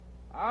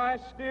I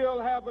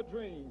still have a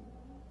dream.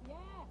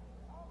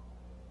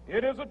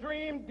 It is a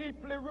dream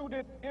deeply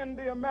rooted in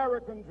the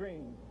American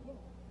dream.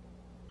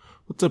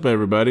 What's up,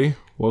 everybody?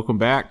 Welcome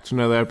back to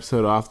another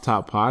episode of Off the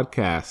Top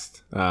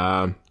Podcast.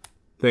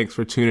 Thanks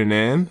for tuning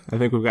in. I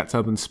think we've got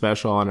something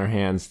special on our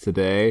hands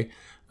today.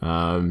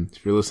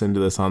 If you're listening to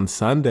this on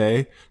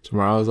Sunday,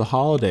 tomorrow is a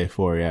holiday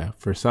for you,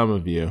 for some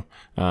of you.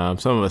 Some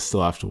of us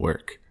still have to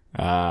work.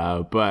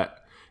 But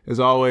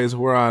as always,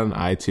 we're on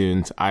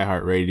iTunes,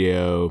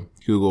 iHeartRadio,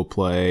 Google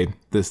Play,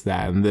 this,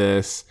 that, and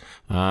this.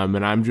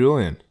 And I'm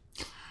Julian.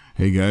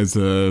 Hey guys,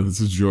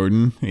 this is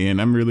Jordan,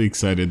 and I'm really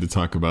excited to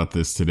talk about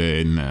this today.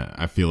 And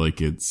I feel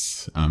like it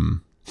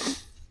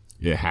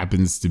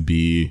happens to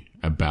be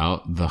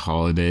about the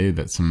holiday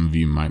that some of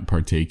you might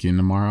partake in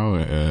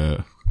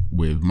tomorrow,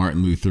 with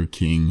Martin Luther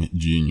King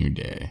Jr.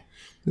 Day.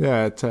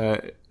 Yeah,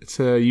 it's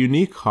a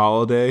unique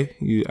holiday.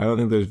 I don't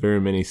think there's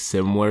very many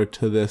similar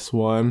to this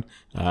one.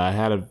 It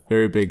had a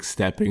very big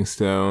stepping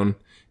stone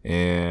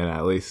in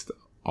at least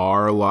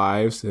our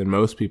lives and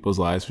most people's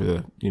lives for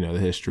the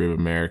history of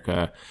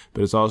America.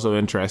 But it's also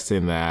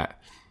interesting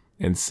that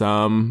in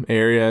some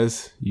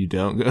areas you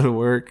don't go to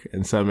work,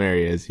 in some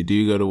areas you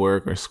do go to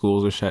work, or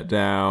schools are shut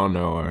down,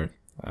 or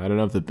I don't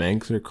know if the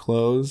banks are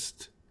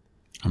closed.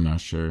 I'm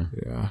not sure.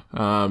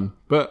 Yeah.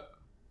 But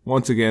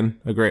once again,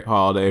 a great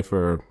holiday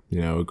for,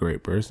 a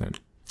great person.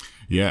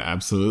 Yeah,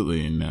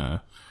 absolutely.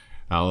 And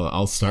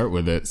I'll start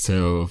with it.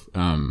 So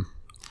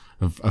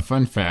a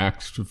fun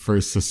fact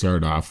first to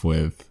start off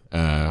with,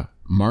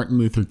 Martin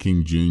Luther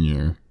King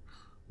Jr.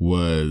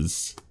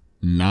 was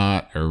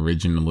not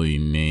originally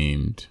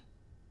named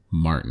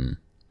Martin.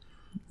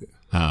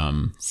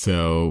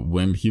 So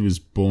when he was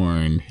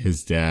born,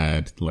 his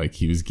dad,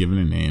 he was given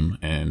a name,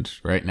 and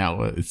right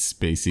now it's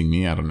spacing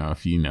me. I don't know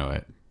if you know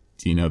it.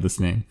 Do you know this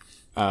name?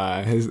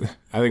 I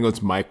think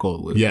it's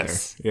Michael Luther.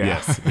 Yes. Yeah.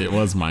 Yes, it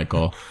was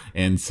Michael.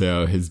 And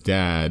so his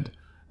dad,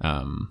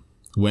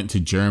 went to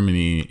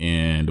Germany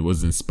and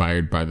was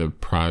inspired by the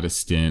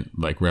Protestant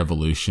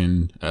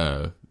revolution,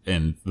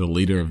 and the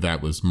leader of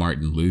that was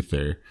Martin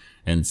Luther,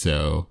 and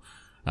so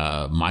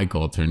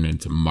Michael turned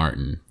into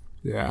Martin.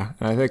 Yeah,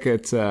 I think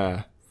it's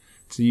a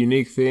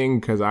unique thing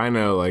because I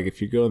know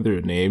if you're going through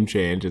a name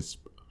change, it's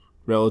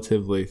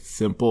relatively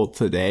simple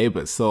today,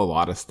 but still a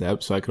lot of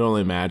steps. So I can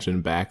only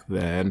imagine back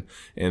then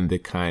and the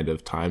kind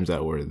of times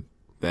that were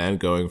then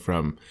going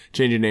from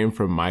changing name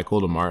from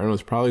Michael to Martin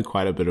was probably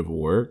quite a bit of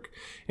work.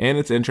 And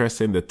it's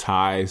interesting the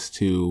ties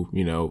to,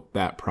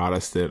 that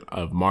Protestant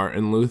of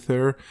Martin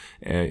Luther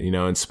and,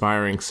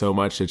 inspiring so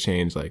much to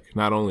change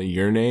not only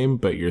your name,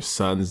 but your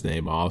son's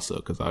name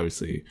also. Cause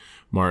obviously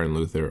Martin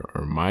Luther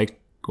or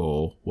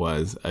Michael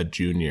was a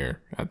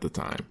junior at the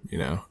time,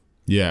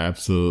 Yeah,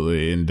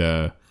 absolutely.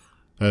 And,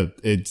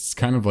 it's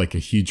kind of a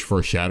huge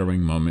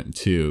foreshadowing moment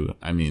too.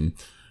 I mean,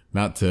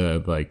 not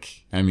to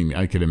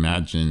I could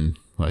imagine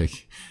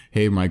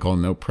hey, Michael,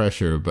 no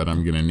pressure, but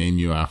I'm going to name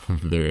you after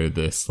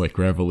this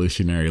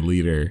revolutionary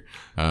leader.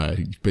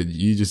 But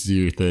you just do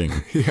your thing.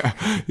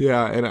 Yeah.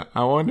 Yeah. And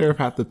I wonder if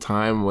at the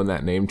time when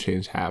that name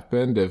change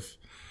happened, if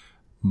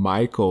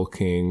Michael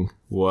King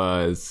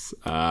was,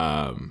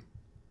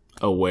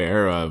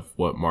 aware of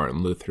what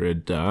Martin Luther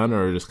had done,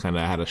 or just kind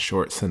of had a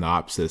short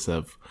synopsis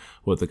of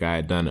what the guy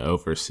had done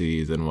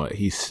overseas and what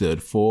he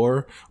stood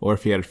for, or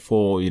if he had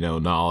full,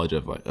 knowledge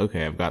of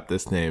okay, I've got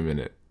this name,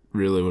 and it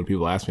really, when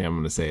people ask me, I'm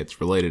going to say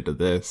it's related to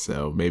this,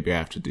 so maybe I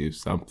have to do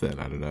something.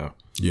 I don't know.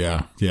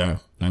 Yeah.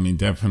 I mean,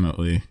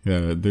 definitely.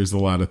 There's a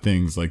lot of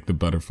things like the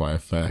butterfly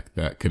effect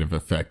that could have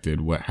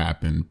affected what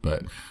happened.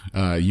 But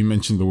you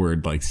mentioned the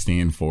word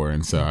stand for.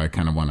 And so I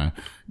kind of want to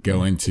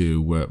go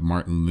into what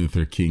Martin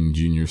Luther King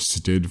Jr.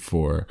 stood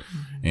for.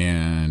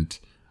 And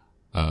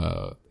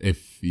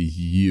if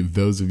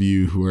those of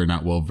you who are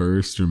not well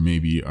versed or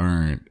maybe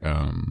aren't,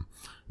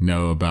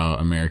 know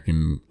about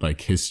American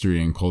history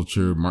and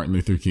culture, Martin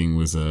Luther King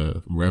was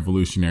a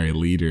revolutionary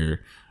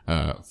leader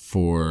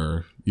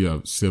for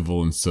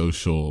civil and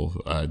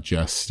social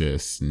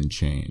justice and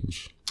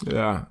change.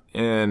 Yeah,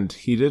 and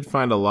he did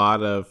find a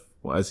lot of,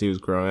 as he was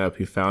growing up,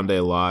 he found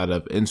a lot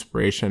of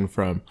inspiration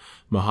from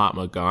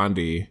Mahatma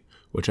Gandhi,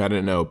 which I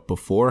didn't know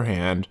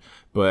beforehand,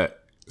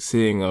 but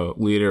seeing a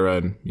leader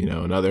in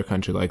another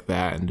country like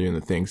that and doing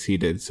the things he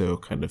did so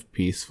kind of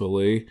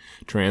peacefully,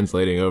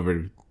 translating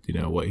over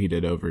what he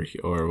did over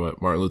here, or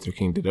what Martin Luther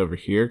King did over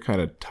here,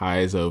 kind of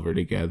ties over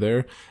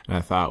together. And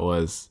I thought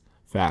was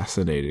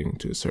fascinating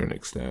to a certain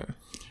extent.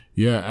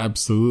 Yeah,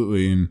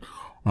 absolutely. And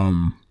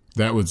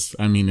that was,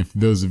 if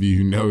those of you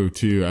who know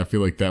too, I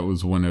feel like that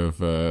was one of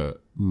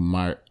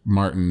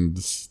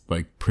Martin's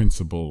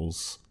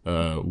principles,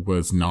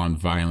 was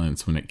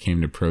nonviolence when it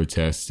came to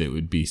protests. It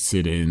would be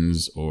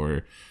sit-ins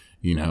or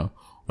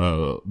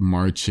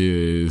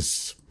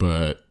marches,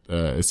 but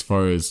as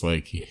far as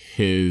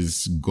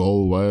his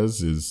goal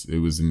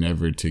it was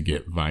never to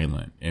get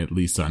violent, at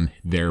least on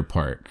their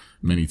part.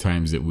 Many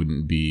times it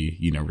wouldn't be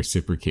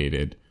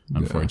reciprocated,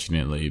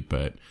 unfortunately. Yeah.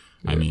 But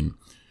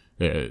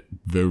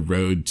the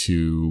road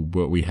to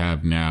what we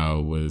have now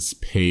was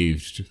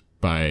paved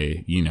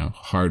by,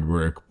 hard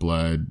work,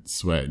 blood,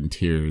 sweat, and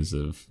tears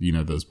of,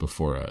 those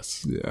before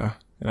us. Yeah.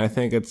 And I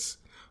think it's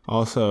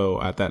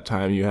also at that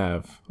time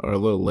or a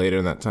little later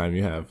in that time,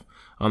 you have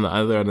on the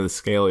other end of the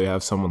scale, you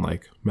have someone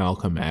like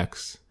Malcolm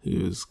X,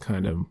 who's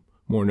kind of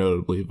more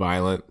notably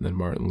violent than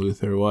Martin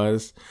Luther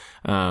was.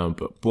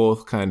 But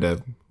both kind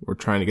of were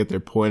trying to get their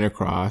point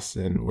across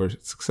and were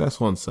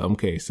successful in some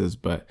cases,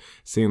 but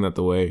seeing that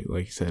the way,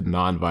 like you said,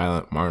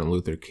 nonviolent Martin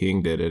Luther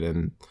King did it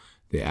and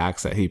the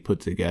acts that he put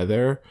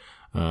together,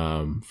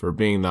 for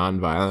being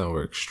nonviolent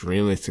were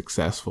extremely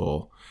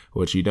successful,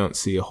 which you don't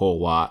see a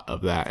whole lot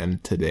of that in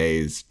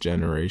today's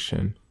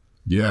generation.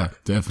 Yeah,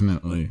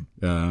 definitely.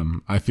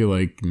 I feel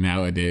like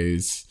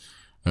nowadays,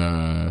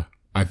 I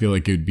feel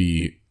like it'd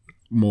be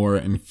more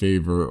in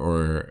favor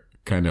or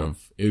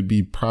it would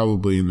be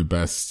probably in the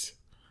best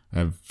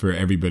for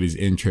everybody's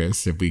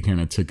interest if we kind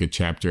of took a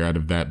chapter out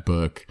of that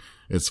book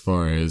as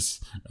far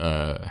as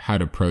how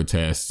to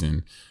protest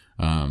and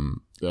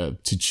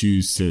to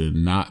choose to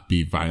not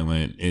be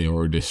violent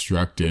or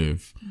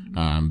destructive,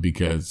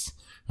 because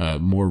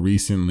more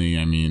recently,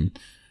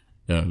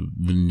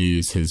 the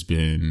news has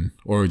been,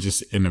 or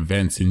just in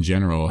events in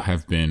general,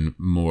 have been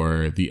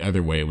more the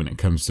other way when it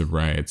comes to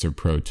riots or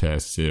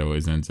protests. It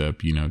always ends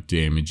up,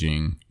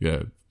 damaging,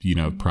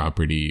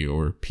 property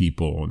or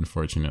people,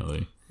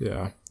 unfortunately.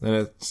 Yeah. And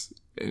it's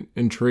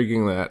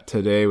intriguing that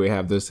today we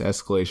have this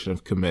escalation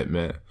of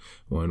commitment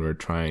when we're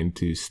trying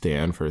to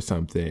stand for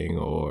something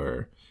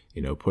or,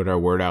 put our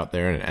word out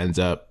there, and it ends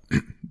up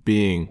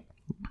being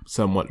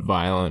somewhat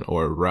violent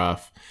or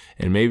rough.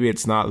 And maybe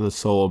it's not the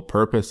sole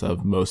purpose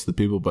of most of the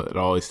people, but it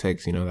always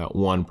takes, that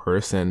one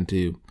person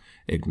to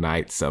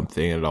ignite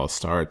something and it all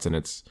starts. And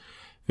it's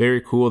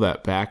very cool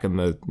that back in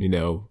the,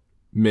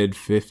 mid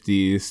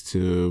 50s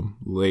to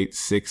late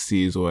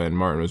 60s, when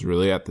Martin was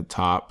really at the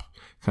top,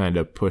 kind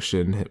of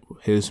pushing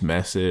his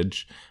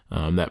message,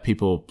 that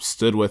people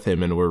stood with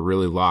him and were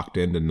really locked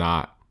into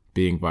not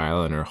being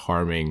violent or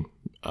harming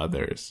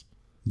others.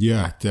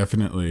 Yeah,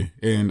 definitely.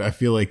 And I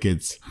feel like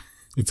it's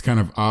kind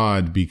of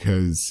odd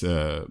because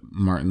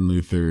Martin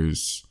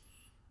Luther's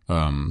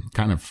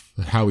kind of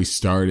how he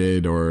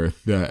started or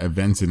the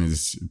events in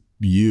his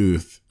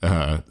youth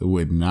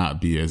would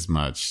not be as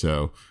much.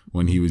 So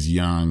when he was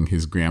young,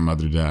 his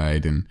grandmother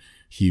died and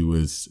he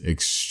was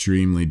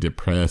extremely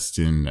depressed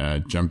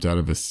and jumped out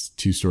of a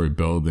 2-story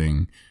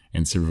building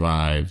and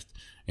survived.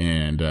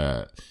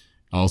 And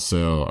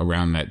also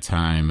around that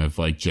time of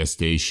like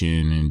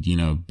gestation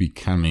and,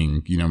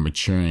 becoming,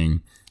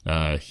 maturing,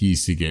 he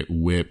used to get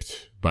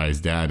whipped by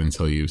his dad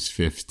until he was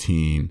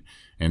 15.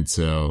 And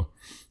so,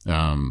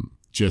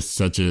 just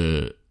such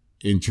a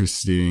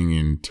interesting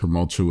and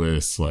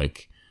tumultuous,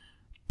 like,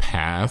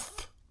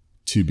 path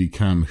to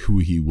become who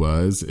he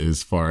was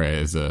as far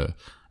as a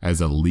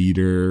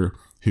leader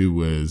who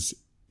was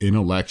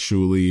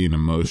intellectually and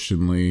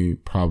emotionally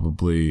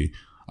probably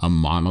a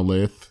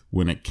monolith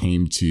when it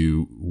came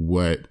to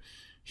what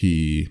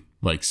he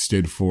like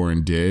stood for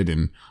and did.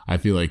 And I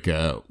feel like,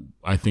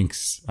 I think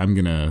I'm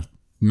going to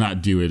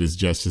not do it as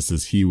justice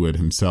as he would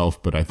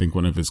himself, but I think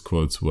one of his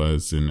quotes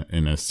was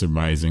in a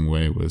surmising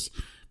way was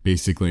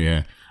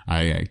basically,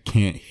 I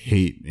can't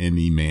hate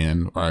any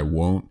man, or I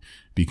won't,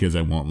 because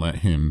I won't let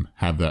him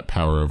have that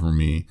power over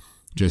me.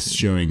 Just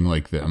showing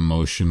like the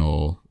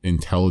emotional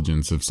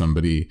intelligence of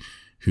somebody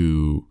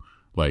who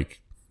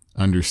like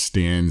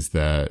understands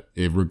that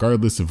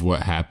regardless of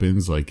what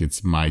happens, like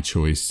it's my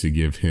choice to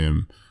give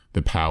him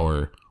the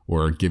power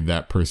or give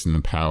that person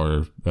the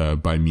power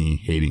by me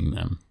hating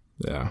them.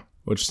 Yeah.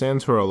 Which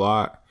stands for a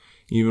lot,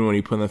 even when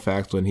you put in the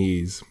fact when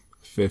he's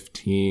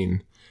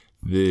 15,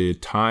 the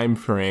time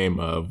frame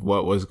of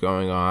what was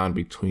going on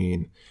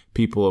between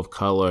people of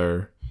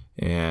color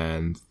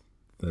and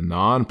the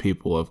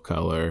non-people of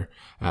color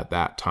at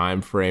that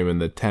time frame,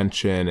 and the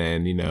tension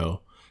and,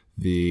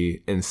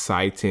 the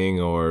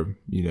inciting or,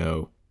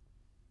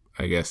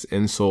 I guess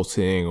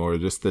insulting, or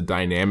just the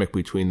dynamic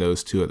between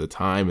those two at the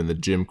time, and the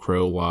Jim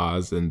Crow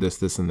laws and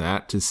this and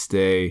that, to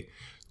stay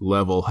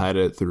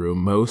level-headed through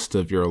most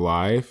of your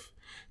life,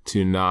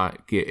 to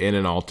not get in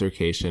an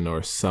altercation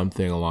or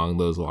something along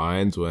those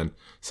lines, when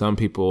some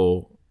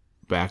people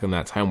back in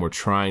that time were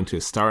trying to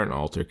start an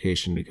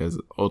altercation because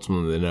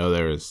ultimately they know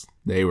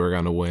they were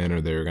going to win,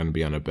 or they were going to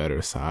be on a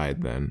better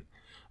side than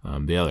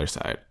the other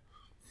side.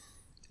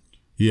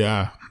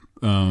 Yeah.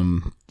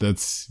 It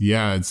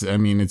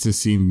just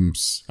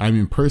seems,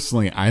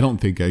 personally, I don't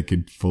think I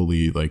could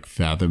fully like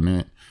fathom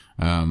it,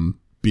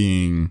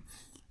 being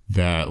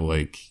that,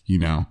 like,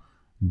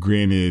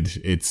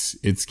 granted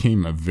it's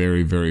came a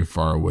very, very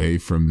far away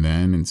from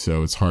then. And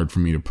so it's hard for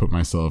me to put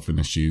myself in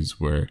the shoes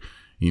where,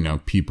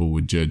 people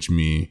would judge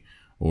me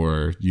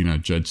or,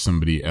 judge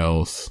somebody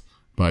else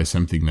by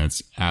something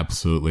that's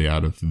absolutely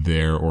out of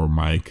their or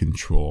my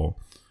control.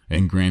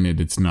 And granted,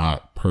 it's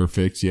not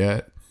perfect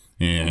yet.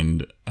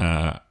 And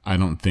I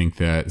don't think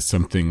that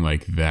something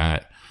like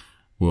that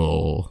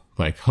will,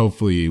 like,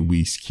 hopefully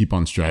we keep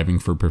on striving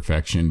for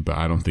perfection, but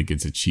I don't think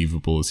it's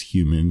achievable as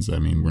humans.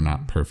 We're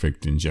not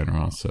perfect in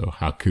general, so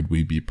how could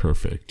we be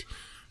perfect?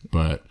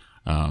 But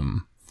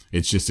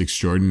It's just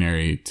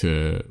extraordinary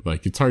to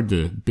like, it's hard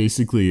to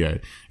basically,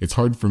 it's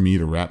hard for me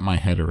to wrap my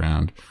head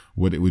around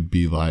what it would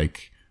be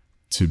like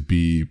to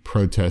be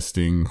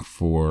protesting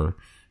for,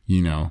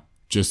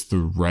 just the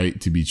right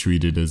to be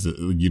treated as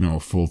a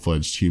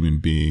full-fledged human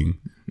being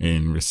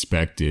and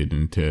respected,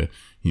 and to,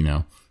 be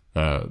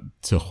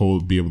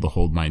able to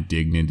hold my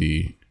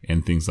dignity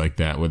and things like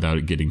that without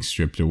it getting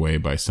stripped away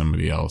by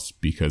somebody else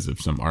because of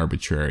some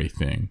arbitrary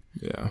thing.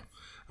 Yeah.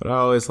 What I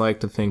always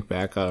like to think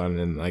back on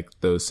in like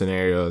those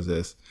scenarios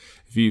is,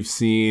 if you've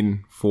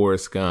seen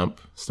Forrest Gump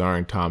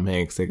starring Tom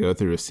Hanks, they go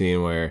through a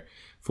scene where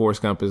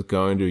Forrest Gump is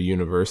going to a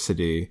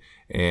university,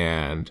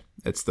 and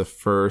it's the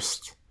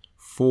first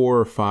 4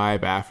 or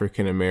 5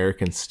 African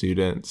American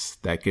students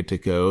that get to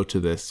go to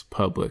this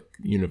public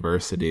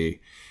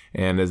university.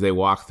 And as they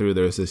walk through,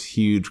 there's this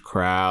huge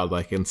crowd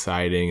like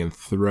inciting and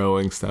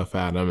throwing stuff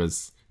at them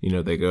as,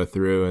 they go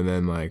through. And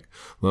then like,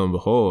 lo and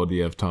behold,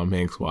 you have Tom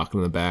Hanks walking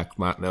in the back,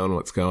 not knowing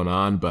what's going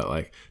on. But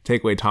like,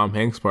 take away Tom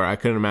Hanks' part, I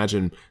couldn't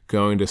imagine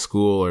going to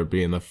school or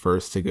being the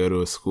first to go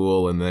to a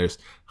school, and there's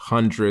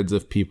hundreds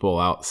of people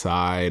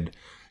outside,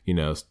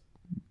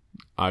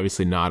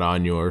 obviously not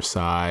on your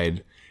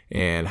side,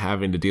 and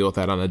having to deal with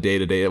that on a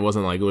day-to-day. It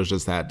wasn't like it was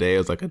just that day. It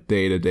was like a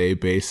day-to-day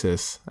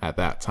basis at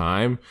that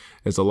time.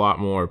 It's a lot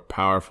more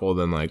powerful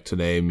than like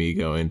today, me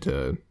going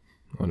to,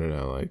 I don't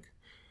know, like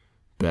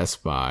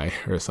Best Buy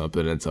or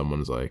something, and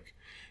someone's like,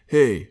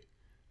 hey,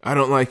 I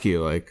don't like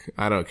you. Like,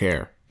 I don't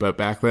care. But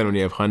back then, when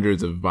you have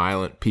hundreds of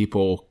violent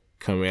people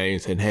coming at you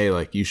and saying, hey,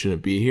 like, you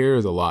shouldn't be here,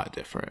 is a lot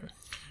different.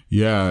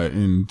 Yeah.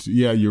 And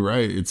yeah, you're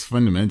right. It's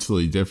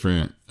fundamentally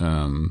different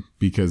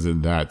because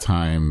at that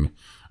time,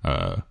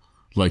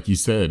 like you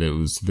said, there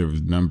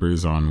was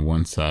numbers on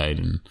one side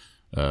and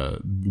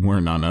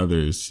weren't on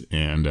others.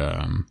 And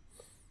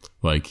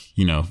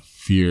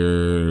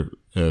fear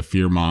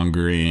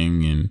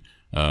mongering and,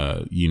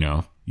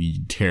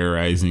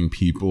 terrorizing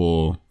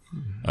people.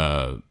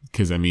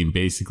 Because,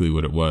 basically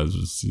what it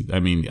was,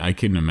 I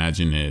couldn't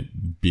imagine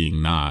it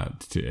being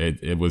not.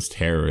 It was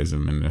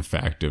terrorism, and the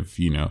fact of,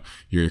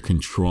 you're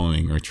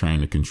controlling or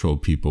trying to control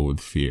people with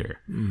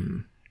fear.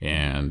 Mm.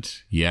 And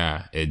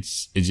yeah, it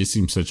just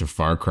seems such a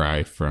far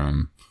cry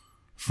from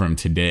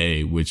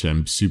today, which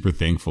I'm super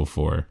thankful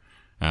for.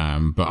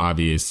 But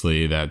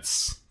obviously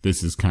this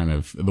is kind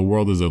of, the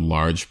world is a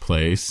large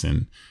place,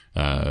 and,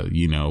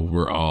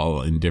 we're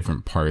all in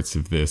different parts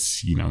of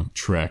this,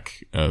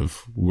 trek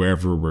of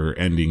wherever we're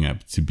ending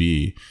up to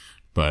be.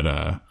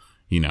 But,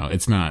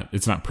 it's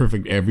not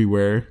perfect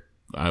everywhere,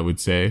 I would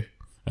say.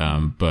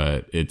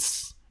 But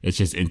it's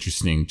just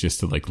interesting just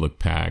to like look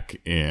back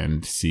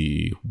and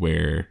see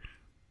where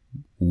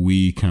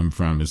we come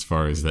from as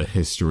far as the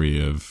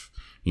history of,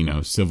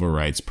 civil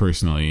rights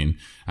personally.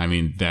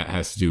 And that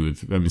has to do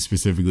with,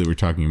 specifically we're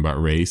talking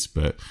about race,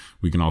 but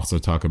we can also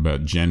talk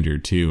about gender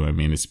too.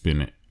 It's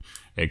been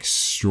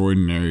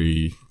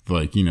extraordinary,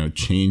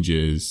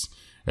 changes,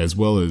 as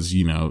well as,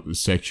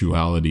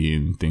 sexuality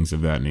and things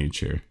of that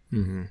nature.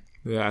 Mm-hmm.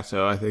 Yeah.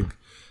 So I think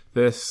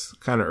this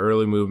kind of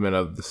early movement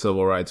of the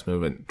civil rights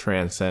movement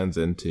transcends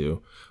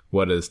into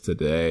what is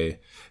today.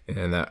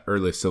 And that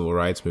early civil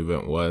rights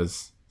movement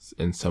was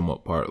in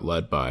somewhat part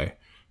led by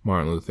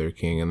Martin Luther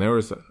King. And there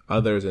was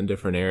others in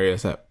different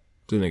areas that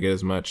didn't get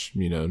as much,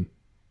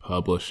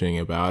 publishing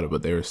about it,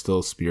 but they were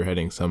still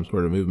spearheading some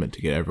sort of movement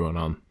to get everyone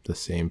on the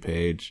same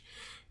page.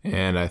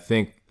 And I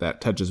think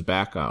that touches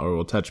back on, or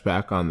will touch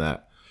back on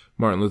that.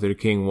 Martin Luther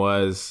King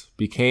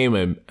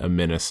became a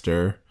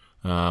minister,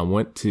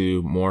 went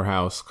to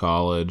Morehouse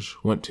College,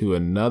 went to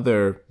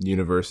another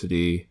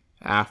university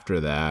after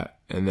that,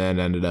 and then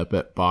ended up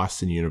at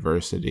Boston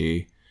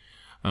University,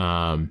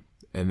 and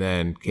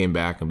then came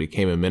back and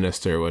became a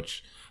minister,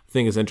 which I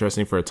think is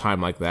interesting for a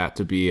time like that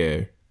to be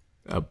a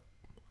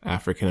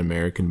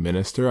African-American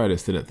minister. I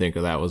just didn't think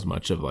of that was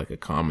much of like a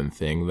common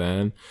thing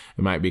then.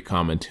 It might be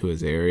common to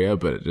his area,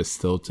 but it just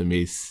still to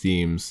me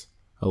seems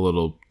a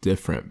little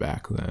different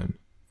back then.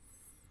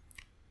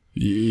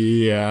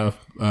 Yeah.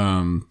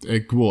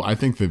 I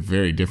think the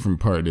very different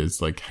part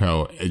is like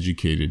how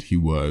educated he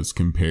was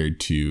compared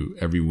to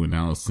everyone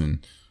else.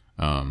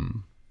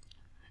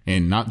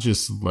 And not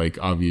just like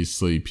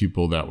obviously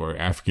people that were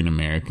African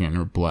American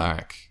or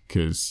black,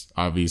 because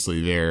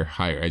obviously their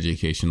higher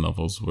education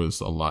levels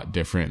was a lot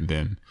different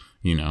than,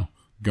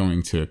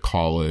 going to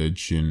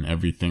college and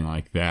everything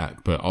like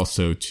that, but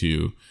also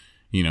to,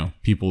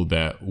 people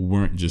that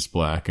weren't just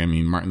black.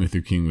 Martin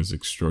Luther King was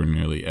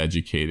extraordinarily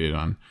educated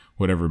on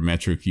whatever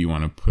metric you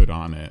want to put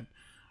on it.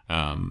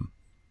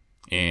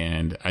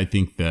 And I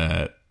think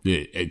that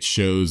it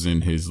shows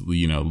in his,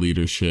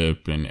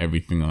 leadership and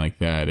everything like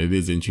that. It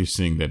is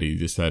interesting that he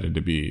decided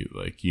to be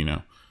like,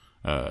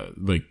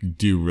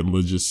 do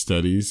religious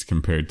studies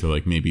compared to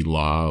like maybe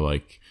law,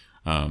 like,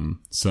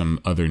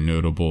 some other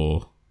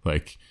notable,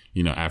 like,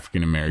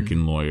 African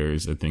American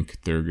lawyers. I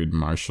think Thurgood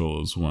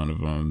Marshall is one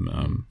of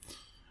them,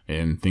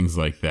 and things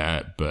like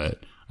that.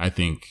 But I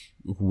think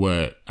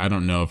I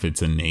don't know if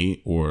it's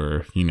innate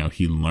or,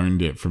 he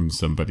learned it from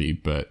somebody,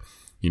 but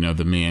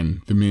the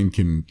man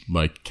can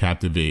like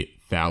captivate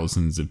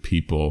thousands of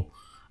people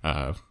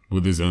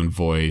with his own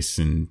voice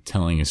and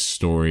telling a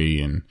story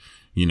and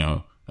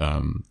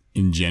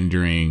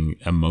engendering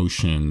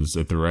emotions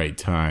at the right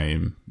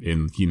time,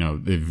 and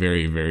they're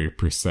very, very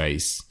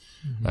precise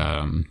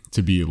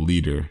to be a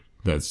leader.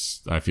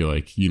 I feel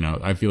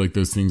like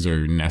those things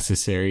are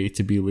necessary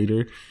to be a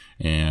leader.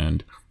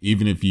 And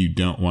even if you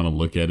don't want to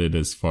look at it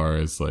as far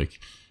as like,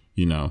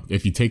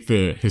 if you take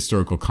the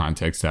historical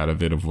context out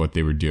of it of what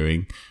they were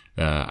doing,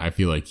 I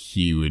feel like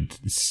he would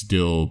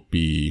still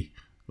be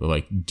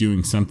like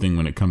doing something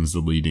when it comes to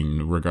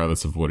leading,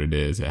 regardless of what it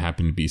is. It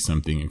happened to be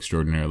something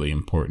extraordinarily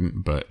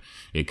important, but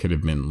it could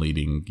have been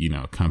leading,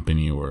 a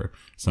company or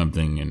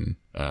something. And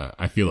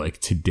I feel like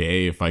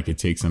today, if I could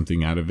take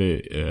something out of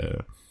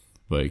it,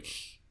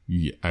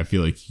 I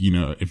feel like,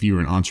 if you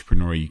were an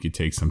entrepreneur, you could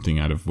take something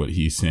out of what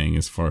he's saying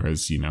as far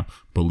as,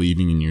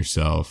 believing in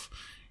yourself,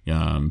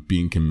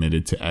 being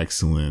committed to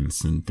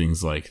excellence and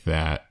things like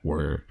that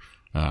were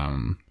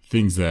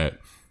things that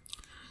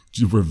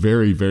were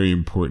very, very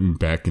important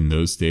back in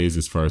those days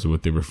as far as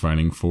what they were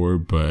fighting for,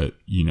 but,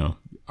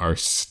 are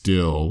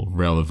still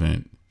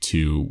relevant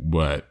to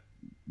what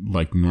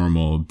like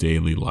normal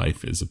daily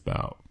life is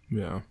about.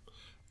 Yeah.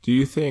 Do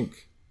you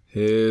think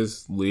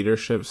his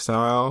leadership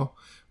style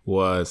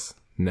was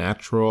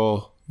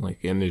natural,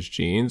 like in his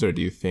genes, or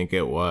do you think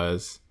it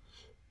was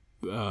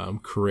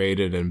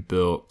created and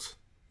built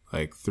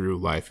like through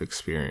life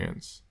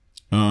experience?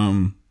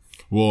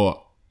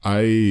 Well,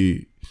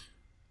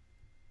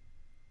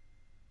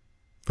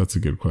 that's a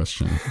good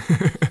question.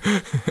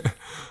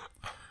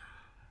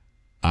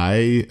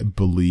 I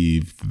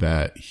believe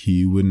that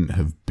he wouldn't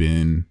have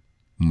been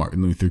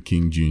Martin Luther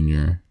King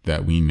Jr.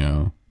 that we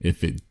know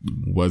if it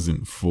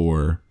wasn't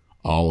for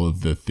all of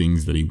the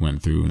things that he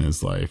went through in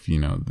his life,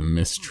 the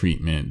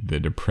mistreatment, the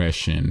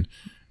depression,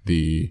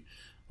 the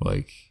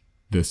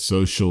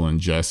social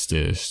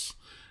injustice,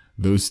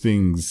 those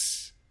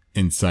things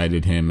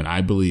incited him. And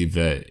I believe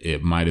that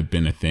it might have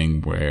been a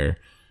thing where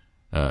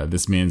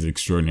this man's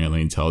extraordinarily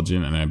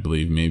intelligent. And I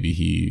believe maybe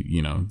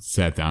he,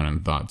 sat down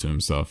and thought to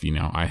himself,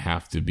 I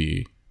have to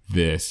be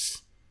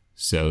this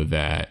so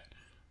that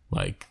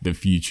like the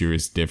future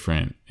is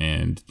different.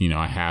 And,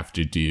 I have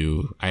to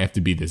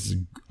be this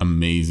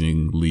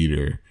amazing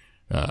leader,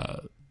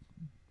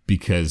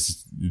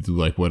 because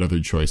like, what other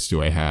choice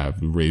do I have?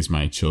 Raise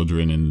my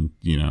children and,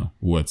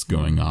 what's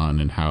going on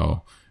and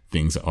how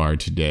things are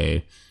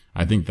today.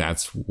 I think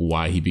that's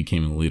why he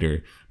became a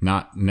leader,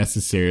 not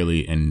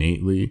necessarily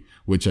innately,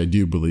 which I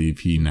do believe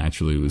he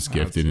naturally was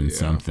gifted in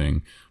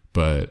something,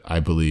 but I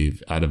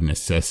believe out of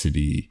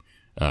necessity,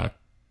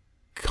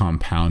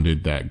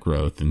 compounded that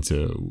growth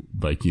into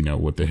like,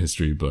 what the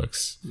history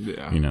books,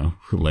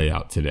 lay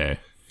out today.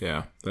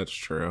 Yeah, that's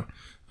true.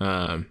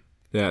 It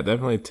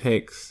definitely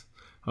takes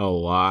a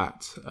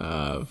lot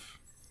of,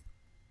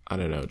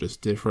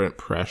 just different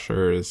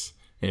pressures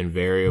and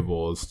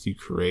variables to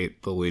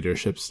create the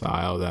leadership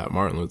style that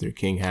Martin Luther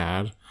King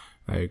had.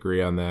 I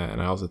agree on that. And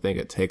I also think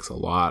it takes a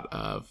lot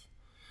of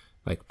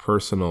like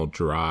personal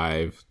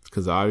drive,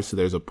 because obviously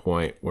there's a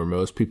point where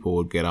most people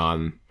would get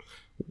on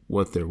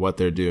what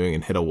they're doing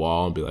and hit a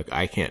wall and be like,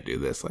 I can't do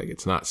this. Like,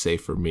 it's not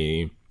safe for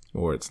me,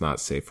 or it's not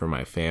safe for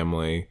my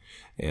family,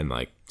 and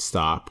like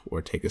stop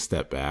or take a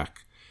step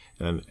back.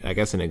 And I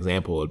guess an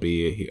example would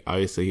be, he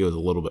was a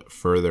little bit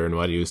further in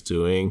what he was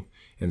doing.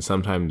 And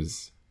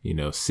sometimes,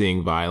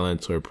 seeing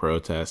violence or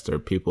protest or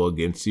people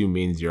against you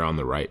means you're on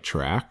the right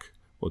track.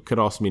 Well, it could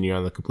also mean you're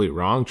on the complete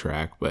wrong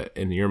track, but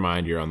in your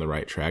mind, you're on the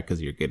right track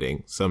because you're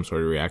getting some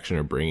sort of reaction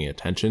or bringing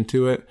attention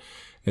to it.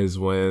 Is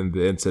when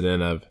the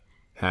incident of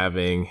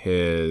having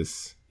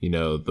his,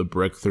 the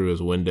brick through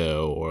his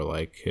window, or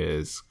like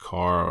his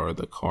car, or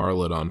the car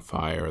lit on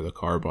fire, or the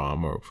car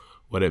bomb, or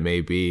what it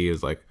may be,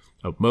 is like,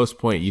 at most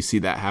point you see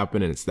that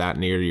happen and it's that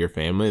near to your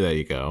family that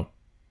you go,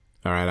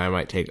 all right, I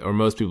might take, or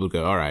most people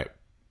go, all right,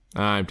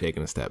 I'm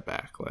taking a step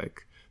back.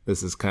 Like,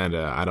 this is kind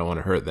of, I don't want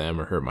to hurt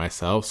them or hurt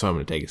myself, so I'm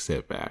going to take a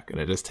step back. And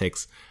it just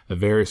takes a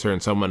very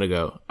certain someone to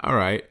go, all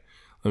right,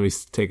 let me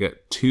take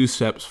it 2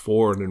 steps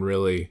forward and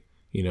really,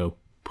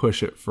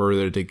 push it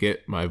further to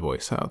get my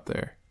voice out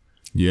there.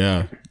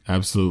 Yeah,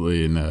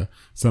 absolutely. And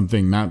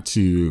something, not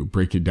to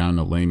break it down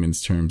to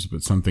layman's terms,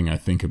 but something I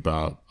think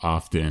about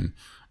often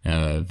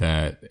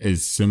that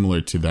is similar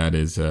to that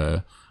is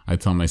I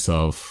tell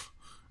myself,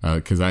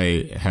 because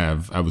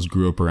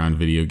grew up around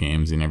video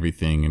games and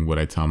everything, and what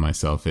I tell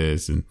myself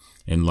is, and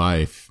in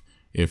life,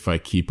 if I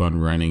keep on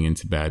running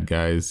into bad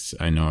guys,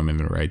 I know I'm in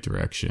the right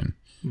direction.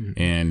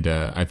 Mm-hmm. And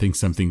I think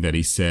something that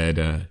he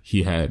said,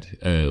 he had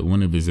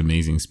one of his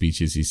amazing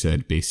speeches. He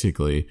said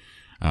basically,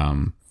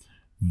 to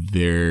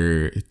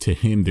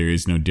him, there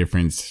is no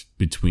difference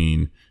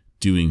between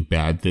doing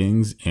bad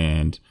things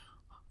and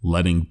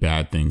letting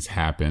bad things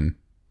happen.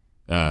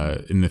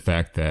 In the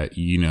fact that,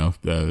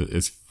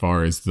 as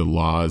far as the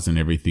laws and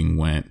everything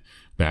went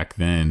back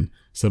then,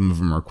 some of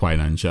them are quite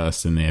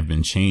unjust and they have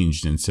been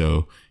changed. And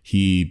so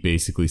he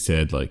basically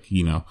said, like,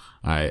 you know,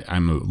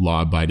 I'm a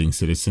law abiding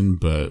citizen,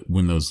 but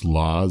when those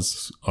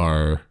laws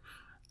are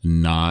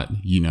not,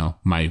 you know,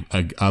 my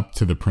up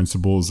to the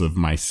principles of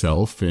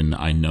myself and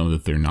I know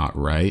that they're not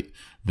right,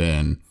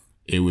 then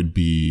it would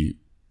be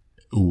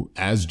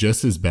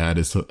just as bad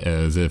as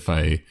if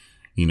I,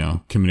 you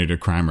know, committed a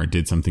crime or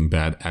did something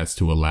bad as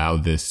to allow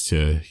this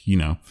to, you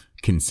know,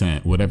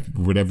 consent,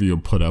 whatever you'll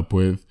put up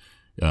with,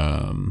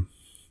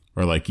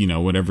 or like, you know,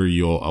 whatever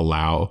you'll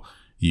allow,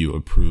 you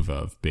approve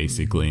of,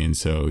 basically. And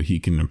so he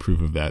can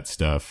approve of that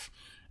stuff.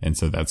 And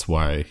so that's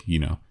why, you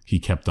know, he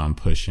kept on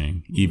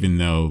pushing, even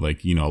though,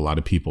 like, you know, a lot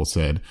of people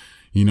said,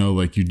 you know,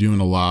 like, you're doing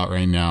a lot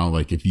right now.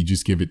 Like, if you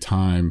just give it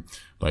time,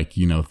 like,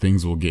 you know,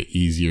 things will get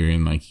easier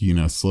and, like, you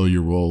know, slow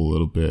your roll a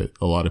little bit.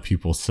 A lot of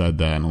people said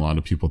that and a lot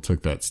of people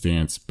took that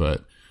stance.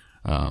 But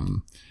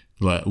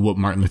what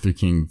Martin Luther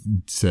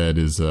King said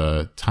is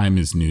time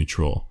is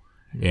neutral.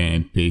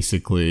 And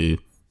basically,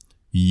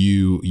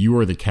 you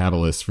are the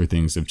catalyst for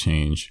things of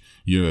change.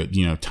 You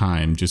know,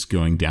 time just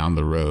going down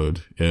the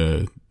road,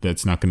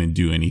 that's not going to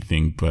do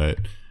anything but,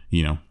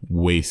 you know,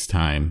 waste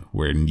time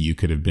where you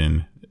could have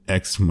been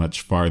X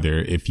much farther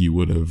if you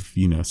would have,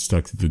 you know,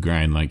 stuck to the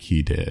grind like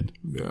he did.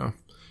 Yeah.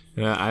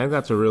 I think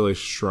that's a really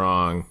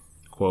strong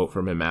quote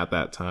from him at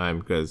that time,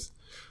 because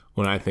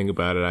when I think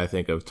about it, I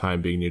think of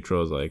time being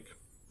neutral as like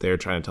they're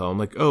trying to tell him,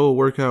 like, oh,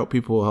 work out,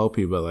 people will help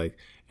you. But like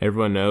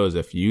everyone knows,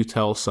 if you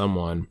tell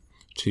someone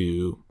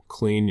to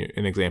clean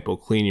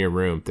your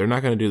room, they're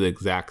not going to do the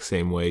exact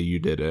same way you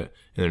did it,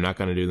 and they're not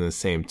going to do it in the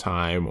same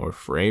time or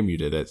frame you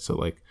did it. So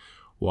like,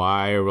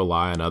 why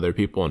rely on other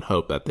people and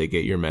hope that they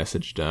get your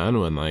message done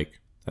when, like,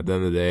 at the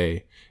end of the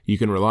day, you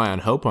can rely on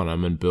hope on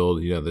them and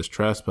build, you know, this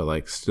trust, but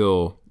like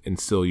still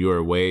instill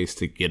your ways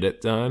to get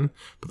it done.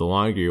 But the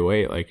longer you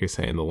wait, like you're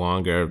saying, the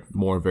longer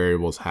more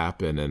variables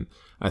happen. And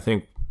I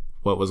think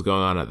what was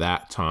going on at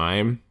that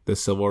time, the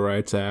Civil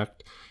Rights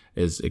Act,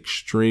 is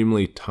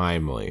extremely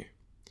timely.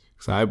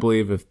 Because I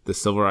believe if the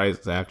Civil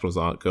Rights Act was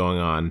going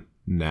on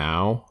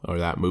now, or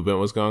that movement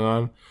was going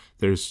on,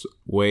 there's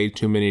way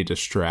too many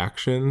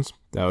distractions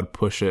that would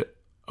push it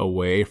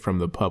away from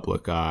the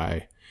public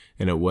eye,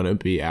 and it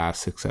wouldn't be as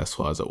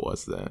successful as it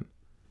was then.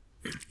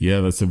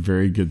 Yeah, that's a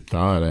very good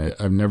thought.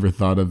 I've never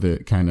thought of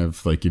it kind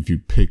of like, if you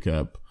pick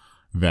up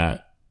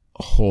that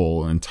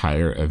whole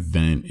entire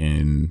event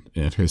in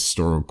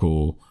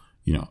historical,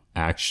 you know,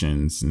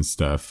 actions and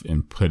stuff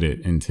and put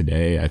it in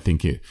today, I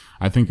think it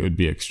would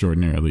be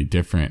extraordinarily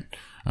different.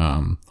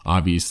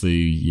 Obviously,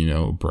 you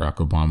know, Barack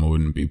Obama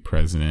wouldn't be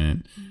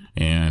president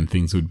and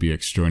things would be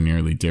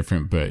extraordinarily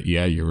different. But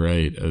yeah, you're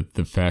right.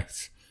 The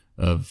fact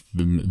of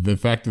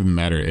the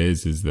matter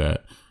is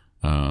that,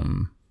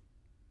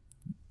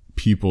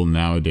 people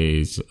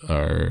nowadays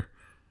are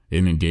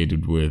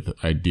inundated with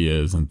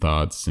ideas and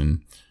thoughts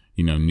and,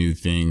 you know, new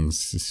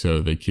things,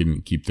 so they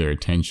can keep their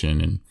attention.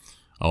 And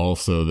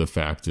also the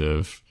fact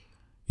of,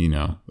 you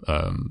know,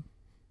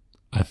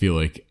 I feel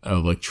like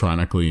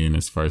electronically and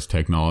as far as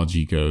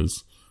technology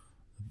goes,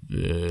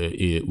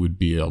 it would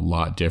be a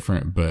lot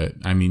different. But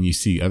I mean, you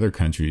see other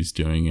countries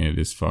doing it,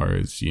 as far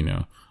as, you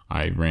know,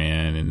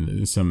 Iran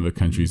and some of the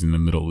countries in the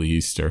Middle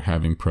East are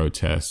having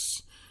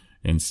protests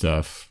and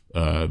stuff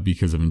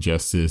because of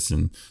injustice,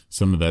 and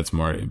some of that's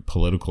more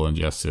political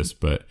injustice.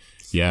 But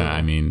yeah,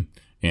 I mean,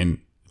 and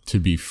to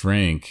be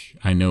frank,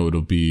 I know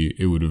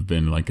it would have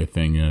been like a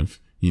thing of,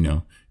 you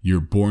know,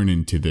 you're born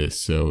into this,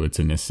 so it's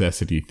a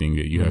necessity thing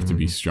that you have to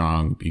be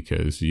strong,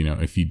 because, you know,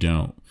 if you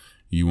don't,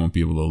 you won't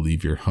be able to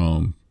leave your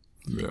home.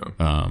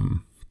 Yeah.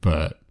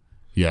 But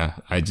yeah,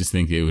 I just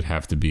think it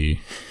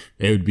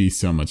would be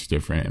so much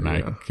different. And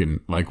I can,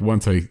 like,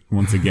 once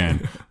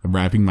again,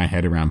 wrapping my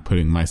head around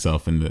putting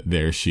myself in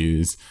their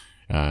shoes,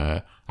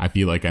 I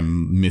feel like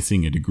I'm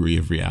missing a degree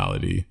of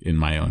reality in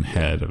my own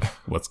head of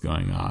what's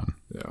going on.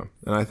 Yeah.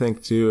 And I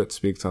think too, it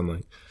speaks on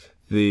like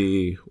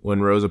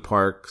when Rosa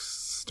Parks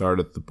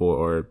started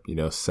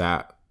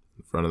sat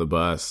in front of the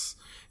bus,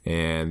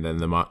 and then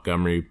the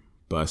Montgomery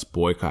bus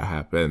boycott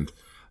happened.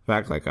 In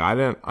fact, like,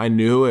 I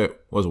knew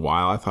it was a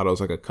while. I thought it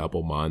was like a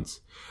couple months,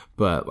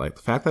 but like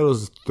the fact that it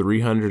was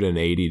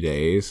 380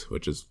 days,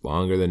 which is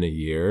longer than a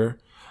year,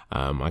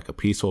 like a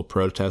peaceful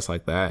protest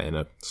like that in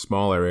a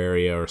smaller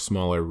area or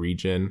smaller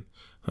region,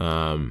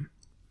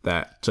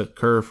 that took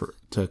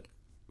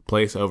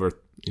place over,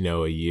 you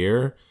know, a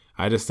year.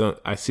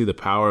 I see the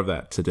power of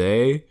that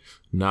today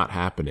not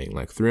happening.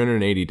 Like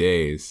 380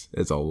 days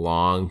is a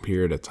long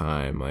period of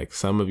time. Like,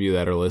 some of you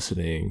that are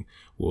listening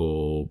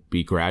will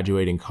be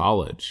graduating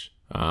college.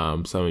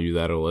 Some of you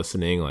that are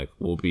listening, like,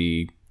 will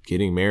be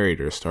getting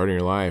married or starting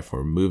your life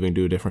or moving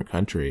to a different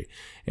country.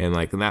 And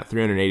like in that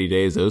 380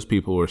 days, those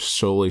people were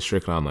solely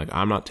stricken on like,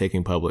 I'm not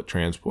taking public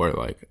transport.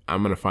 Like,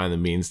 I'm going to find the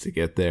means to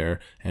get there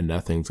and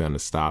nothing's going to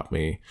stop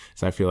me.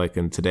 So I feel like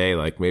in today,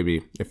 like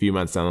maybe a few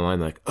months down the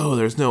line, like, oh,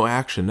 there's no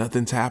action.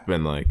 Nothing's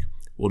happened. Like,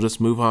 we'll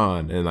just move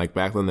on. And like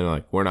back then they're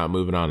like, we're not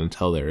moving on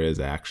until there is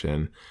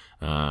action.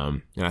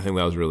 And I think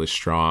that was really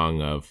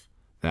strong of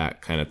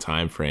that kind of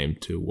time frame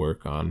to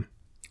work on.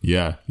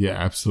 Yeah,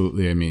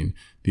 absolutely. I mean,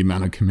 the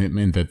amount of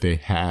commitment that they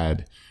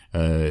had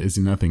is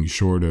nothing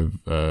short of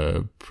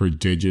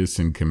prodigious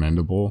and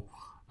commendable.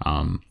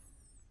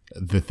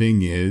 The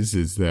thing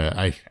is that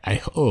I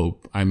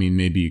hope, I mean,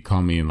 maybe you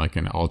call me like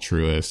an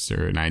altruist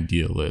or an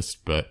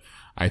idealist, but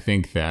I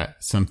think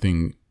that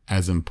something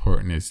as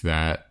important as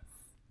that,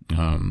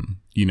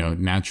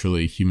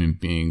 naturally human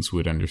beings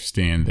would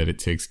understand that it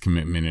takes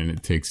commitment and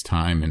it takes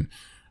time,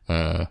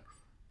 and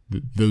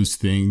those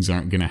things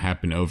aren't going to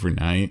happen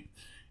overnight,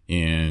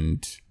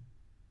 and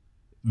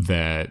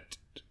that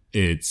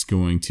it's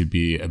going to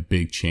be a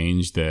big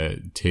change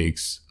that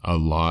takes a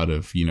lot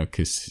of,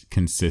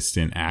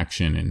 consistent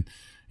action. And,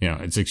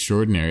 it's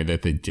extraordinary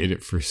that they did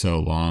it for so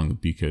long,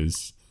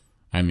 because,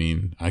 I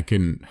mean, I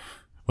couldn't,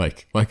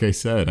 like I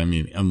said, I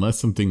mean, unless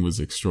something was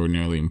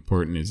extraordinarily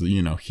important as,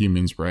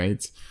 humans'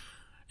 rights.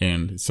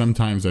 And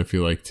sometimes I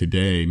feel like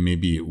today,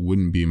 maybe it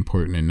wouldn't be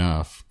important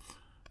enough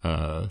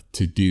to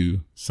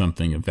do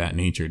something of that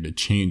nature, to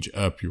change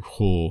up your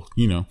whole,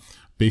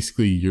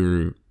 basically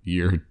your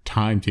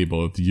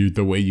timetable,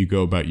 the way you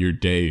go about your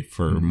day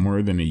for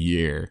more than a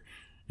year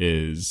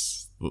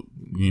is,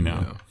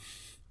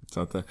 It's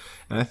something.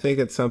 And I think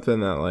it's something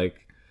that,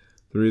 like,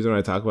 the reason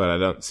I talk about it, I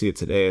don't see it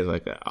today, is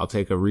like, I'll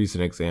take a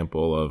recent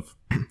example of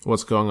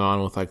what's going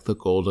on with like the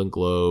Golden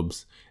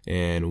Globes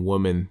and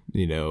women,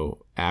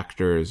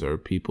 actors or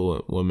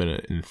women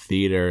in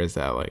theater, is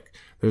that like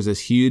there's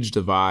this huge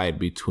divide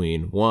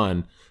between,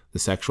 one, the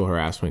sexual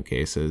harassment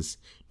cases,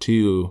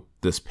 two,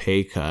 this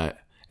pay cut,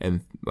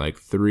 and like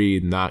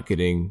three, not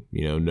getting,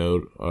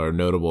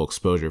 notable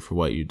exposure for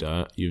what you've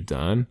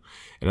done.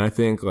 And I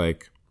think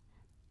like,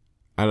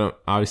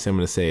 obviously I'm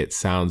going to say it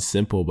sounds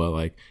simple, but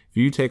like if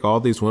you take all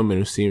these women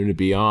who seem to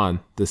be on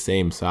the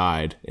same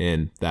side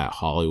in that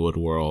Hollywood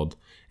world,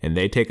 and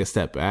they take a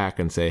step back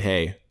and say,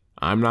 hey,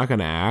 I'm not going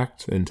to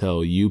act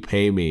until you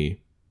pay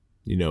me,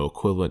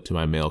 equivalent to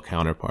my male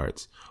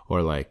counterparts,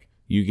 or like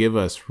you give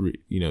us,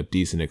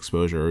 decent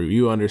exposure, or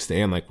you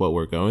understand like what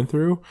we're going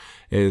through,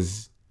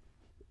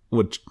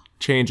 would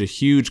change a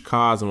huge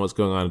cause in what's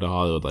going on in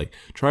Hollywood. Like,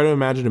 try to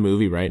imagine a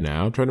movie right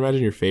now. Try to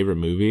imagine your favorite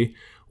movie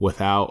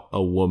without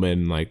a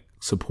woman like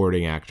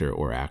supporting actor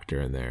or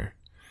actor in there.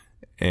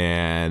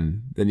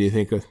 And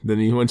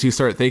then once you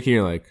start thinking,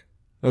 you're like,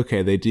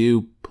 okay, they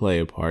do play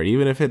a part,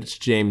 even if it's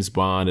James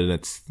Bond and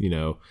it's,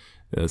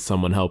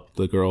 someone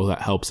the girl that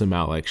helps him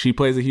out, like she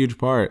plays a huge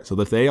part. So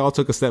if they all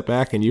took a step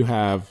back and you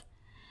have,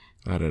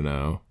 I don't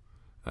know,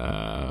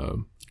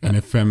 an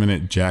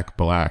effeminate Jack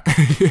Black.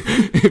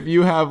 If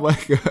you have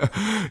like a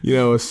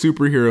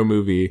superhero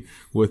movie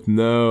with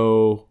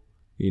no,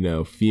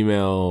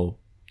 female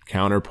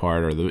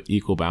counterpart or the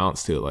equal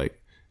balance to it,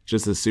 like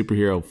just a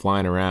superhero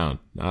flying around.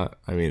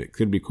 It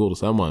could be cool to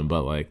someone,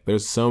 but like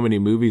there's so many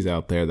movies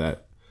out there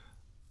that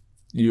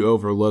you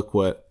overlook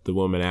what the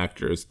woman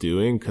actor is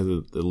doing because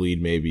the lead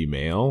may be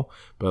male,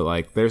 but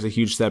like there's a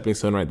huge stepping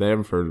stone right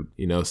there for,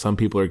 some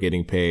people are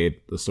getting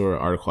paid. The sort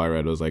of article I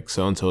read was like,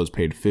 so-and-so was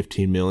paid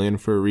 $15 million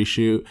for a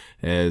reshoot,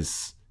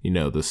 as,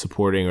 the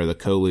supporting or the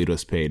co-lead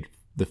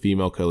the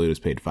female co-lead was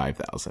paid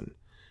 $5,000.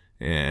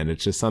 And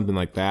it's just something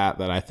like that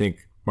I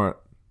think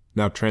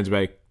now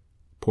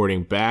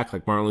transporting back,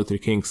 like Martin Luther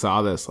King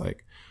saw this,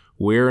 like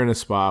we're in a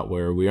spot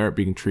where we aren't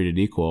being treated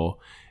equal.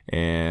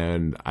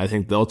 And I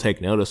think they'll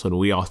take notice when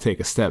we all take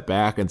a step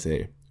back and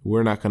say,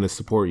 we're not going to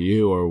support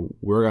you, or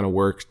we're going to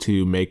work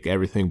to make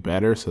everything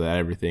better so that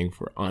everything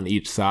on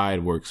each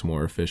side works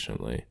more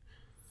efficiently.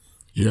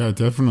 Yeah,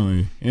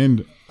 definitely.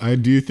 And I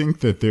do think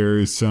that there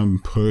is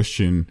some push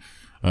and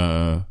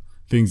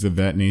things of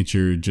that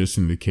nature, just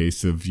in the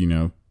case of,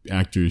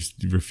 actors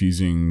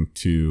refusing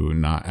to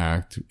not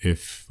act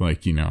if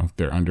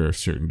they're under a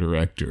certain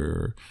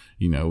director,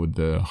 or, with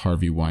the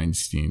Harvey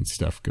Weinstein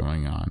stuff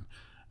going on.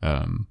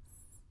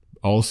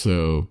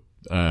 Also,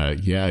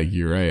 yeah,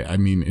 you're right. I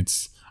mean,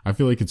 I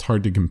feel like it's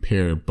hard to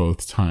compare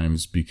both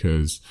times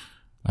because,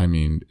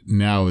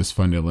 now is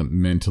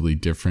fundamentally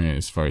different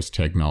as far as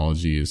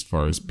technology, as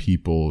far as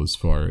people, as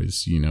far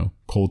as,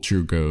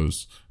 culture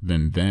goes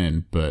than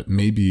then. But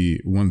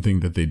maybe one thing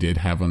that they did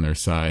have on their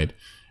side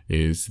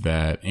is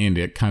that, and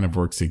it kind of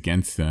works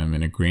against them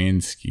in a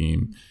grand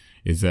scheme,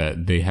 is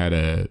that they had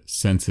a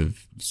sense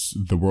of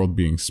the world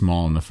being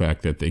small and the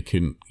fact that they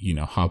couldn't,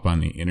 hop on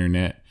the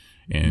internet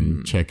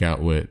and check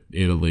out what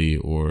Italy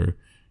or,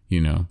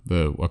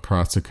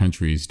 across the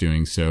country is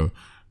doing. So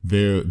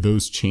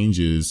those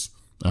changes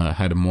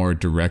had a more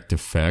direct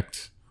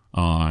effect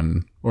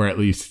on, or at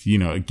least,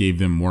 it gave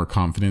them more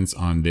confidence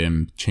on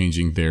them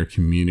changing their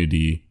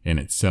community in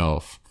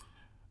itself,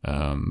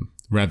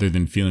 rather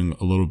than feeling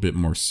a little bit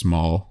more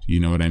small. You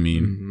know what I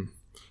mean?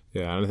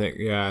 Mm-hmm.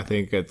 Yeah, I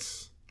think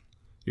it's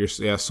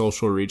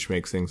social reach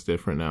makes things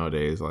different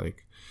nowadays.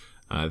 Like,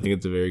 I think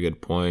it's a very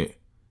good point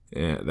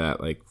that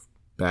like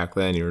back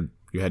then you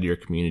had your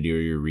community or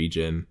your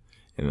region,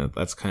 and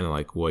that's kind of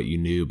like what you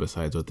knew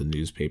besides what the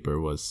newspaper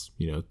was,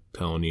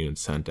 telling you and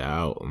sent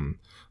out. And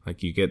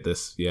like you get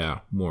this,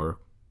 more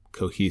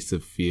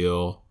cohesive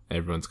feel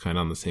everyone's kind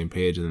of on the same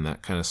page, and then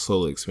that kind of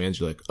slowly expands.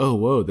 You're like, oh,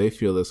 whoa, they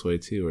feel this way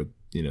too, or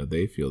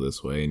they feel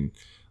this way, and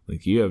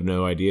like you have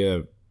no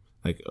idea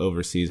like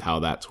overseas how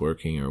that's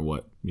working or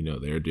what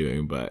they're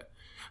doing, but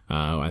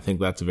I think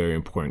that's a very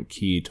important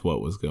key to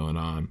what was going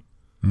on.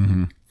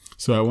 Mm-hmm.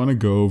 So I want to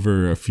go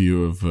over a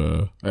few of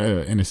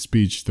in a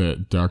speech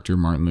that Dr.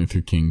 Martin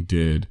Luther King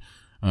did.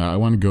 I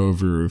want to go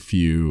over a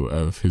few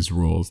of his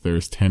rules.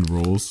 There's 10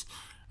 rules.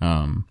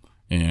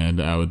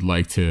 And I would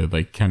like to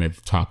kind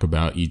of talk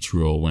about each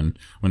rule when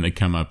they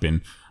come up,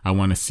 and I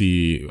want to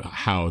see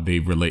how they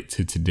relate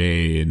to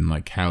today and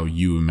like how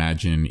you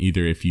imagine,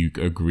 either if you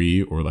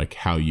agree or like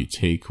how you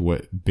take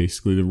what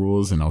basically the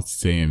rules, and I'll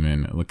say them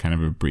in kind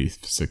of a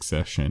brief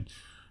succession.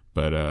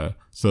 But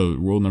so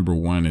rule number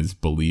 1 is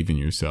believe in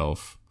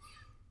yourself.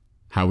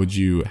 How would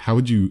you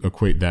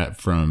equate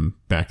that from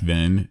back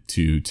then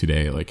to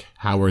today? Like,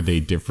 how are they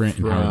different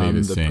and how are they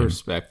the same? From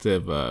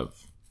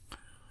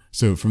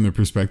the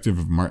perspective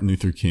of Martin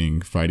Luther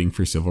King fighting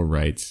for civil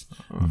rights,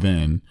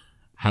 then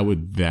how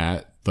would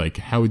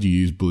you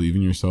use believe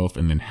in yourself,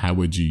 and then how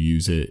would you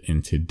use it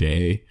in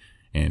today,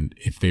 and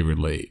if they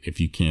relate, if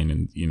you can,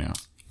 and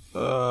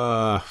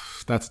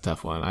that's a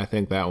tough one. I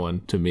think that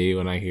one, to me,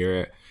 when I hear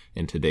it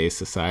in today's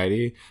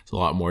society, it's a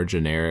lot more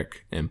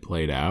generic and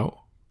played out,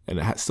 and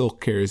it still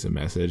carries a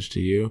message to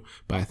you.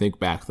 But I think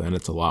back then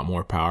it's a lot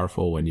more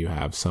powerful when you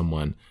have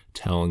someone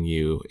telling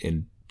you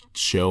and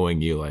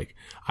showing you like,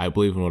 I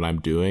believe in what I'm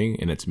doing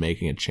and it's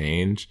making a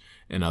change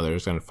and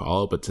others are going to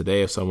follow. But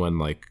today, if someone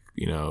my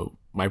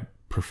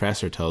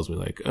professor tells me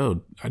like,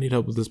 oh, I need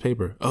help with this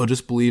paper. Oh,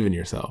 just believe in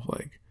yourself.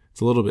 Like,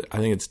 it's a little bit, I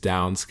think it's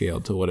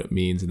downscaled to what it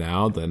means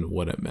now than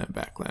what it meant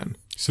back then.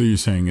 So you're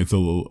saying it's a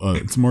little,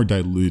 it's more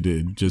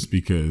diluted just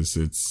because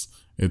it's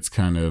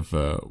kind of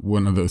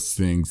one of those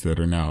things that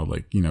are now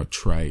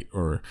trite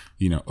or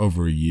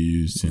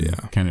overused,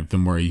 and kind of the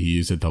more you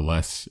use it, the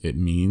less it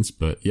means.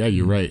 But yeah,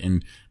 you're right.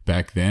 And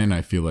back then,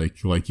 I feel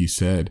like you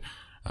said,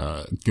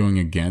 going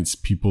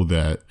against people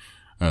that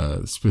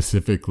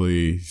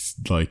specifically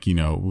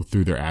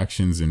through their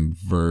actions and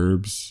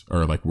verbs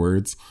or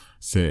words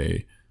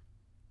say,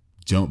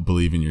 don't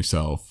believe in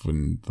yourself,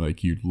 and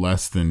you're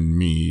less than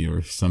me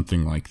or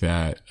something like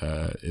that,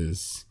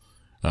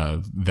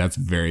 that's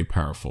very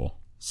powerful.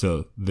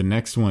 So the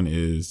next one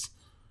is,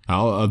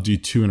 I'll do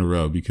 2 in a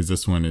row because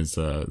this one is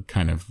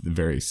kind of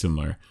very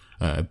similar.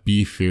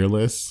 Be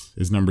fearless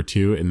is number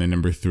 2, and then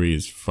number 3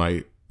 is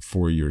fight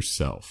for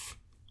yourself.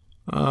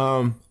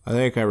 I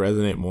think I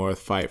resonate more with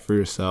fight for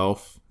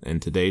yourself in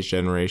today's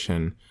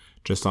generation,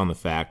 just on the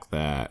fact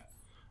that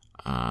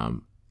I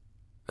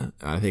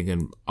think,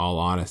 in all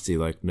honesty,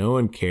 no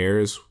one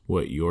cares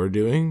what you're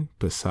doing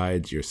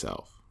besides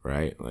yourself,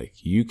 right?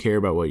 You care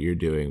about what you're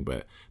doing,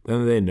 but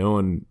then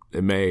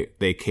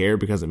they care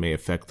because it may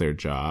affect their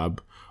job,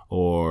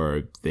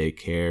 or they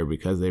care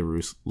because they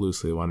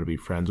loosely want to be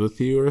friends with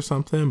you or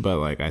something.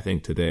 But I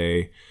think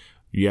today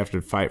you have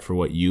to fight for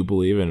what you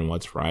believe in and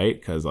what's right.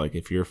 Because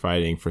if you're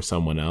fighting for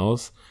someone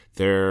else,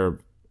 their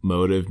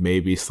motive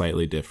may be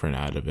slightly different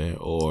out of it,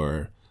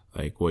 or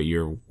what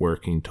you're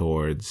working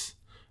towards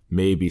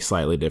may be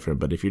slightly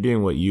different. But if you're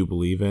doing what you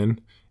believe in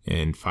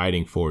and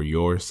fighting for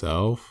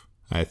yourself,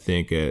 I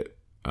think it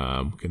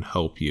can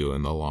help you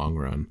in the long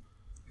run.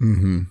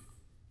 Mm-hmm.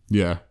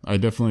 Yeah, I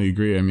definitely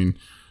agree. I mean,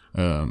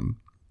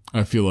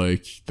 I feel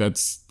like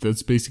that's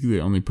basically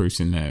the only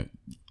person that,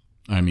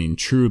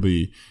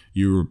 truly,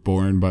 you were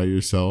born by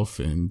yourself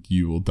and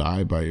you will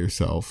die by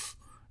yourself.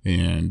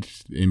 And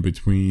in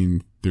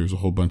between, there's a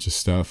whole bunch of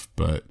stuff.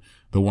 But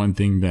the one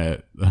thing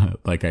that,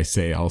 like I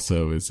say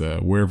also, is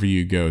wherever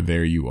you go,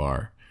 there you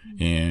are.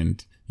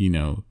 And,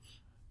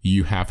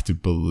 you have to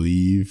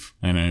believe,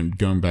 and I'm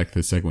going back to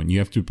the second one, you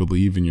have to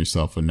believe in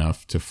yourself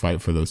enough to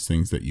fight for those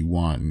things that you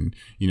want, and,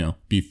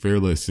 be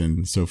fearless.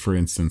 And so, for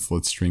instance,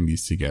 let's string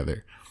these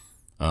together.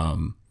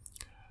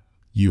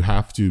 You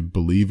have to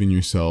believe in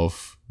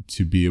yourself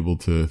to be able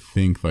to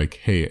think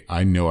hey,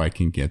 I know I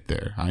can get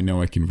there. I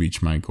know I can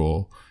reach my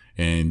goal.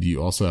 And you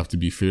also have to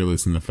be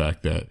fearless in the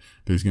fact that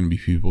there's going to be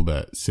people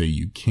that say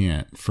you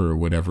can't for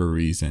whatever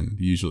reason.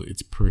 Usually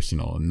it's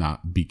personal and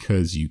not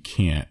because you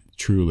can't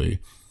truly.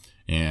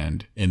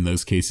 And in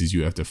those cases,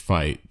 you have to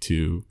fight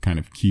to kind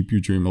of keep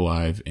your dream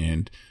alive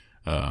and,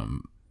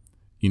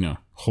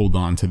 hold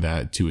on to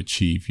that to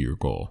achieve your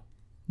goal.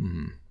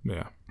 Mm-hmm.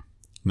 Yeah.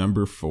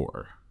 Number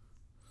 4.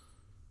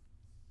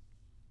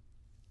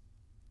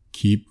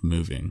 Keep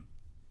moving.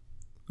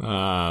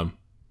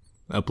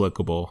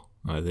 Applicable.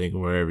 I think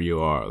wherever you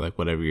are,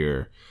 whatever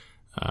you're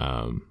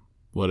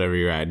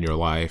at in your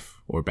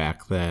life or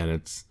back then,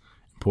 it's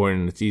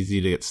important. It's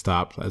easy to get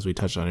stopped. As we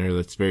touched on earlier,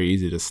 it's very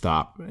easy to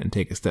stop and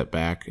take a step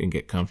back and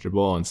get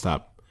comfortable and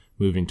stop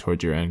moving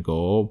towards your end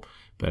goal.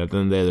 But at the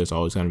end of the day, there's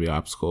always going to be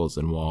obstacles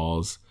and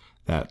walls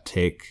that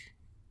take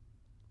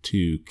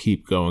to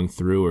keep going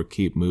through or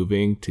keep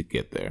moving to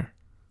get there.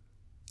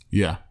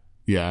 Yeah,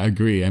 I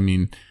agree.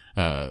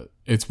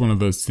 It's one of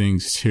those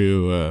things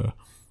too.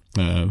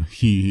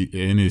 He,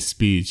 in his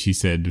speech, he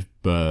said,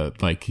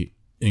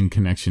 in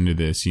connection to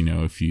this,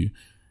 if you,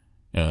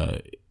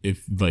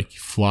 if like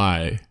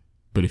fly,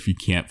 but if you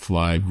can't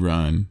fly,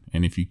 run.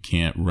 And if you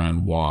can't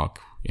run, walk.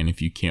 And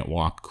if you can't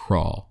walk,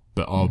 crawl.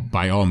 But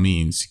by all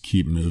means,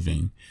 keep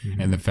moving.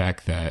 And the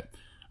fact that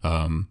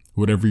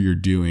whatever you're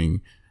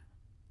doing,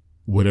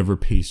 whatever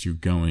pace you're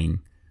going,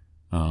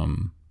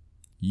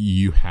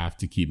 you have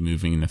to keep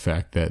moving. And the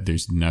fact that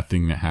there's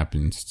nothing that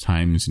happens,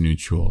 time is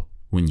neutral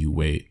when you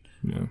wait.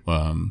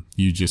 Yeah.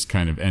 You just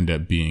kind of end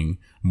up being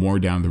more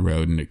down the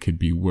road, and it could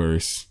be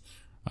worse.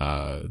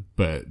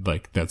 But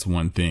like, that's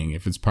one thing.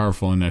 If it's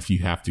powerful enough, you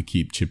have to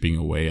keep chipping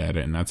away at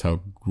it. And that's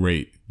how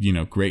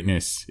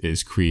greatness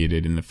is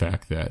created, in the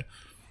fact that,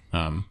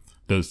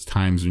 those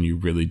times when you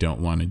really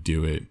don't want to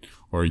do it,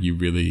 or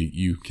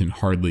you can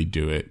hardly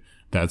do it,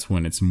 that's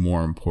when it's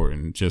more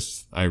important.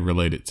 I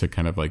relate it to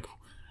kind of like,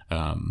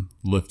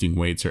 lifting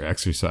weights or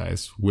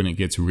exercise. When it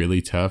gets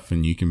really tough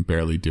and you can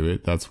barely do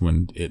it, that's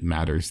when it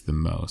matters the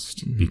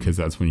most, because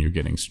that's when you're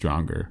getting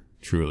stronger,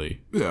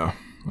 truly. Yeah,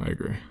 I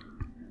agree.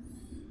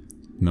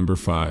 Number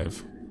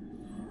 5,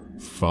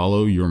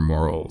 follow your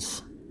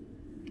morals.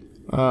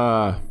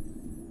 I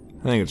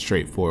think it's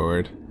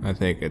straightforward. I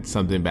think it's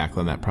something back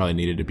then that probably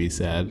needed to be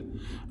said.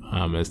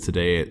 As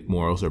today,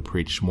 morals are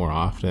preached more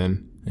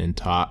often and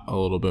taught a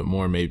little bit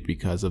more, maybe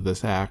because of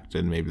this act,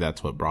 and maybe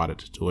that's what brought it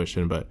to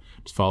tuition. But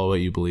just follow what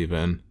you believe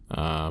in,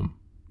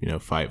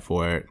 fight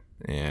for it,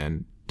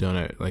 and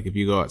don't, like, if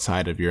you go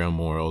outside of your own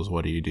morals,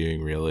 what are you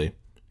doing really?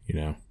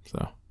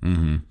 So.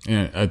 Mm-hmm.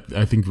 And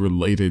I think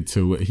related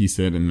to what he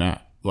said in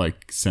that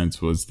like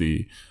sense was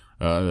the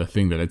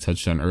thing that I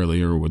touched on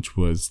earlier, which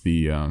was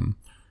the,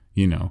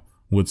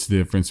 what's the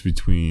difference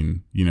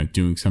between,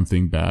 doing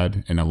something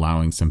bad and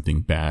allowing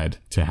something bad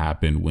to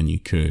happen when you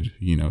could,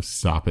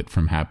 stop it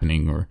from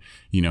happening, or,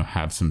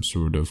 have some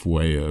sort of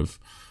way of,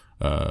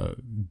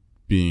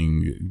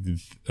 being,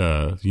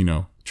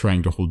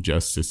 trying to hold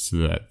justice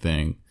to that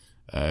thing.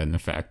 And the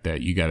fact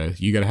that you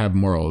gotta have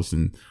morals,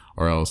 and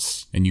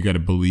you gotta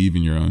believe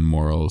in your own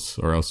morals,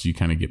 or else you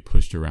kind of get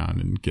pushed around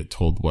and get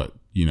told what,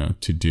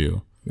 to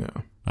do.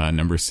 Yeah.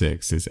 Number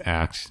 6 is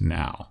act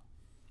now.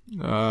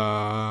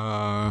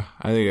 I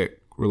think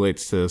it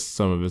relates to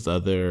some of the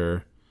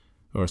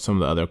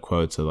other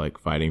quotes of like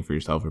fighting for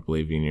yourself or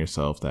believing in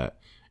yourself, that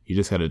you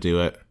just got to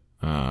do it.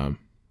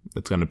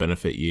 It's going to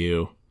benefit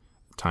you.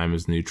 Time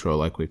is neutral,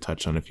 like we've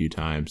touched on a few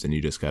times, and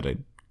you just got to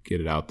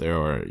get it out there,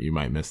 or you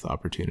might miss the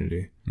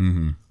opportunity.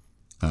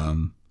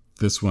 Mm-hmm.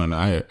 This one,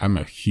 I'm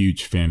a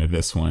huge fan of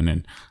this one,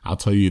 and I'll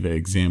tell you the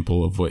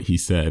example of what he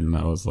said. And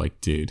I was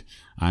like, dude,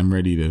 I'm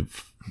ready to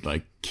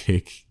like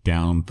kick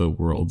down the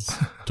world's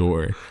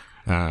door.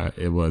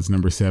 It was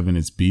number 7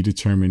 is be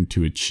determined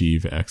to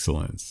achieve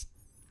excellence.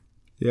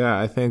 Yeah,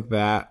 I think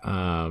that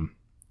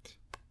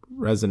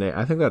resonate.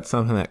 I think that's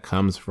something that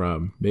comes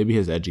from maybe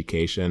his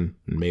education,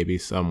 and maybe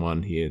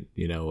someone he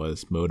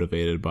was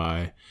motivated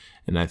by.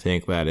 And I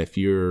think that if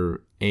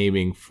you're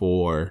aiming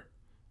for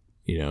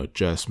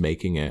just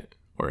making it,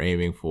 or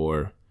aiming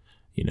for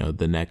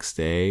the next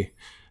day,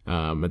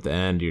 at the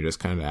end you're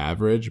just kind of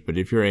average. But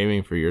if you're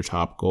aiming for your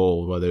top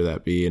goal, whether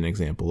that be an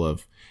example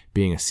of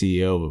being a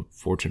CEO of a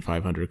Fortune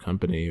 500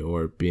 company,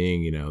 or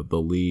being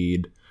the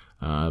lead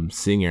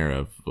singer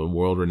of a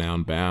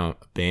world-renowned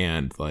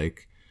band,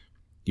 like,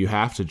 you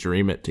have to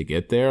dream it to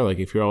get there. Like,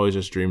 if you're always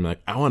just dreaming,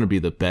 like, I want to be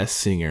the best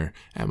singer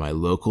at my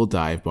local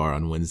dive bar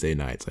on Wednesday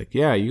nights, like,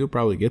 yeah, you could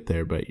probably get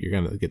there, but you're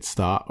going to get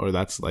stopped. Or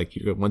that's like,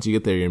 once you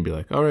get there, you're going to be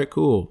like, all right,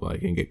 cool.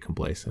 Like, and get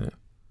complacent.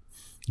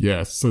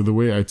 Yeah. So the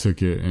way I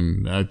took it,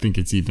 and I think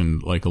it's even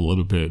like a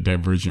little bit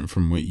divergent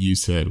from what you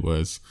said,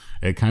 was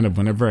it kind of,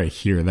 whenever I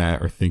hear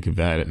that or think of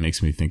that, it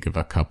makes me think of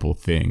a couple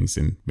things,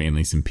 and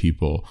mainly some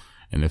people,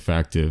 and the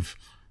fact of,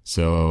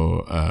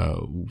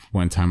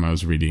 one time I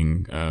was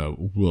reading a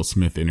Will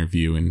Smith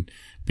interview, and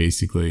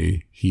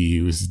basically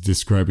he was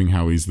describing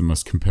how he's the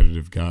most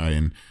competitive guy,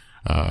 and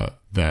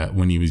that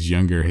when he was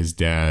younger, his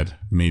dad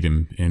made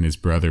him and his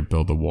brother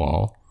build a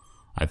wall.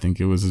 I think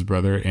it was his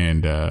brother.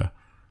 And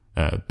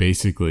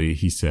basically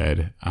he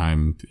said,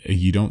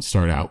 you don't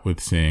start out with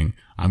saying,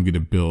 I'm going to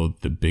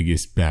build the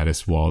biggest,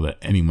 baddest wall that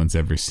anyone's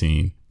ever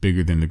seen,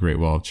 bigger than the Great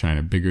Wall of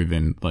China, bigger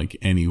than like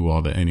any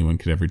wall that anyone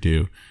could ever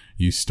do.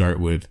 You start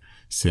with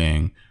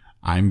saying,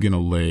 I'm going to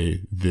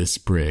lay this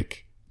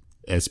brick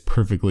as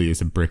perfectly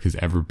as a brick has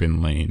ever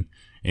been laid.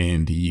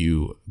 And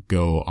you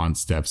go on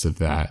steps of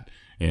that.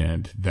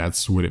 And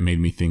that's what it made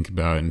me think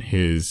about in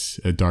his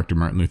Dr.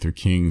 Martin Luther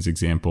King's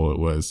example. It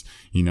was,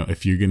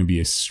 if you're going to be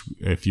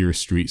if you're a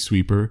street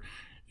sweeper,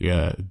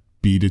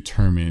 be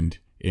determined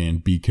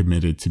and be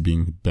committed to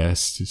being the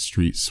best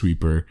street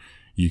sweeper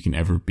you can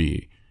ever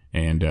be.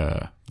 And,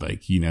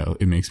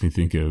 it makes me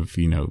think of,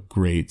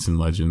 greats and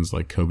legends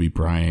like Kobe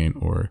Bryant,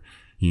 or,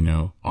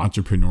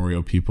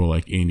 entrepreneurial people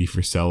like Andy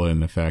Frisella,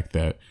 and the fact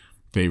that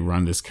they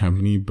run this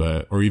company,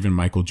 or even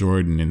Michael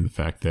Jordan, and the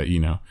fact that,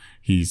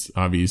 he's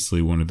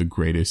obviously one of the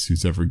greatest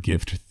who's ever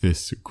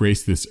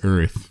graced this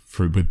earth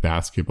with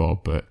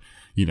basketball. But,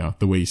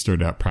 the way he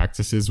started out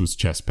practices was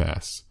chest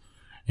pass.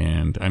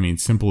 And I mean,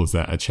 simple as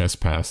that, a chess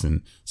pass.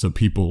 And so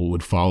people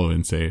would follow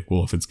and say,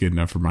 well, if it's good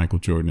enough for Michael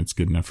Jordan, it's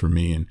good enough for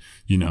me. And,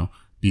 you know,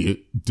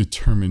 be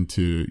determined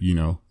to, you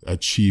know,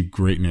 achieve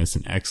greatness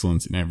and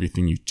excellence in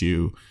everything you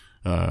do.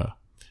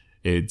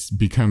 It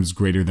becomes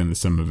greater than the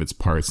sum of its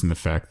parts, and the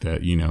fact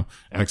that, you know,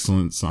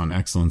 excellence on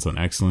excellence on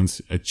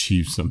excellence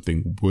achieves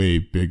something way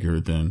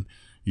bigger than,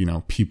 you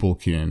know, people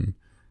can.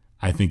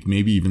 I think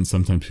maybe even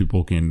sometimes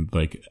people can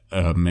like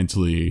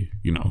mentally,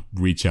 you know,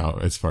 reach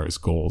out as far as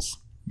goals.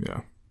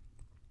 Yeah.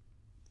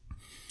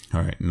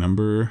 All right,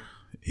 number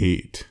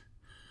 8,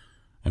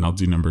 and I'll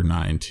do number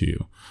 9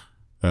 too.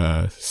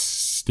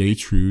 Stay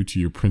true to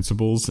your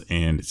principles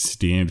and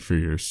stand for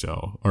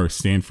yourself, or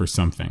stand for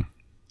something.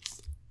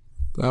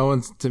 That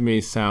one to me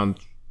sounds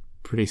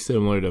pretty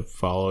similar to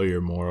follow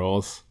your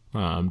morals,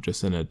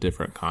 just in a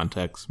different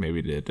context,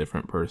 maybe to a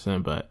different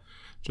person, but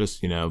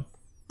just, you know,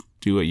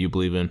 do what you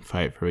believe in,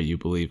 fight for what you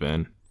believe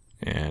in.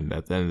 And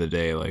at the end of the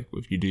day, like,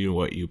 if you do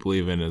what you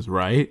believe in is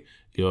right,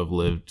 you'll have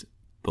lived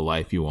the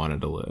life you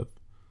wanted to live.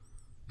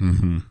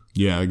 Mm-hmm.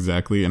 Yeah,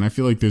 exactly. And I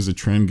feel like there's a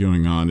trend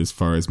going on as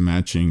far as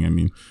matching. I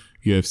mean,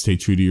 you have stay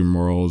true to your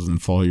morals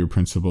and follow your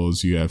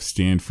principles. You have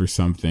stand for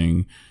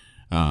something.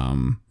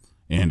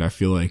 And I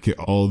feel like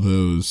all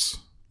those,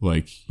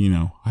 like, you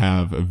know,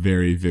 have a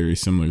very, very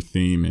similar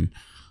theme. And,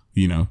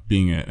 you know,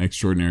 being an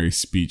extraordinary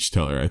speech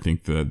teller, I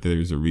think that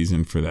there's a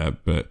reason for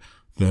that. But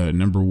the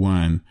number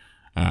one,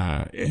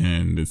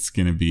 and it's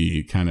going to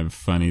be kind of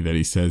funny that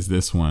he says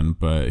this one,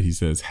 but he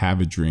says, have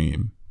a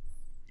dream.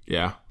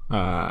 Yeah.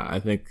 I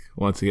think,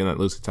 once again, that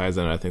loosely ties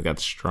in. I think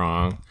that's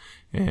strong.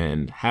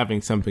 And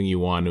having something you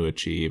want to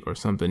achieve, or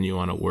something you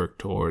want to work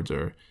towards,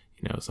 or,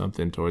 you know,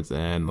 something towards the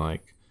end,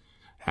 like,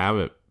 have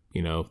it,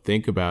 you know,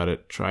 think about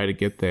it, try to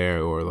get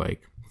there, or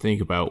like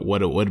think about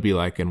what it would be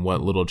like and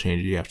what little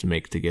changes you have to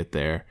make to get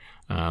there.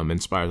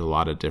 Inspires a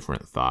lot of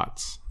different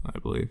thoughts, I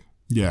believe.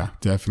 Yeah,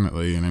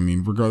 definitely. And I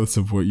mean, regardless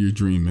of what your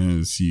dream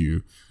is,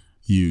 you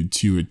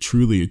to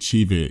truly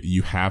achieve it,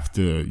 you have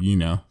to, you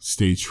know,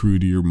 stay true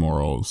to your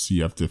morals.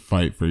 You have to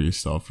fight for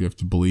yourself. You have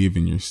to believe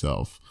in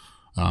yourself.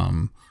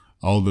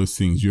 All those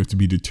things. You have to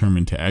be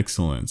determined to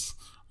excellence.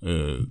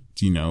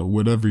 You know,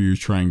 whatever you're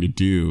trying to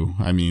do.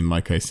 I mean,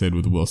 like I said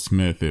with Will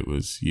Smith, it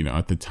was, you know,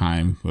 at the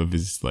time of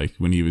his, like,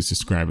 when he was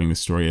describing the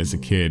story as a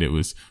kid, it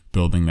was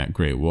building that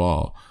Great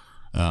Wall.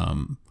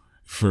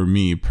 For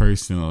me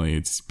personally,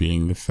 it's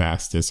being the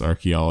fastest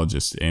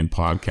archaeologist and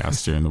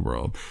podcaster in the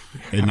world.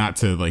 And not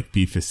to like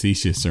be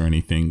facetious or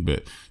anything,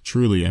 but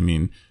truly, I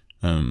mean,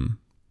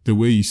 the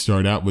way you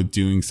start out with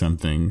doing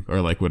something,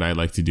 or like what I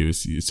like to do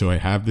is, so I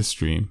have this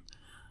dream.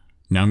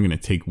 Now I'm going to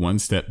take one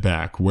step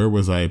back. Where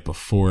was I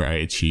before I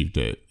achieved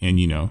it? And,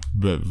 you know,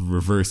 but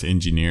reverse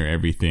engineer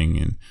everything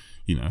and,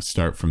 you know,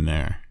 start from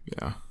there.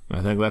 Yeah.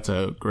 I think that's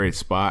a great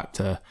spot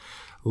to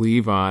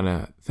leave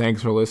on.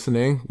 Thanks for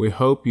listening. We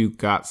hope you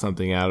got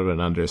something out of it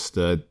and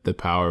understood the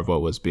power of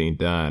what was being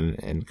done,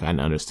 and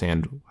kind of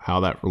understand how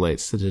that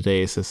relates to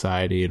today's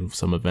society and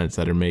some events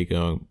that are be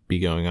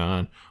going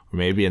on, or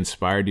maybe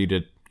inspired you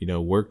to, you know,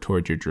 work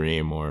towards your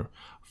dream or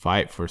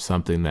fight for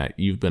something that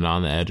you've been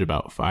on the edge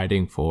about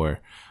fighting for.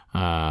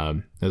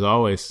 As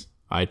always,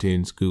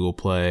 iTunes, Google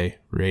Play,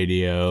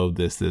 radio,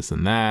 this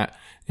and that.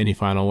 Any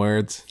final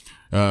words?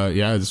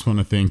 Yeah, I just want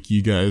to thank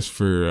you guys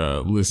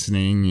for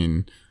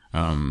listening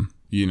and,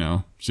 you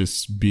know,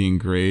 just being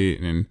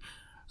great. And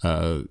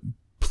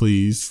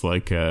please,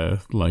 like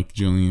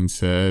Julian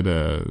said,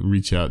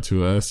 reach out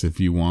to us if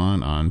you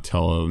want on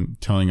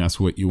telling us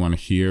what you want to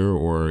hear,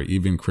 or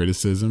even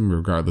criticism,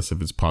 regardless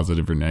if it's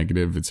positive or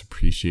negative. It's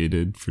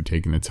appreciated for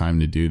taking the time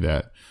to do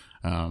that.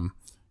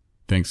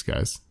 Thanks,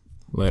 guys.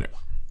 Later.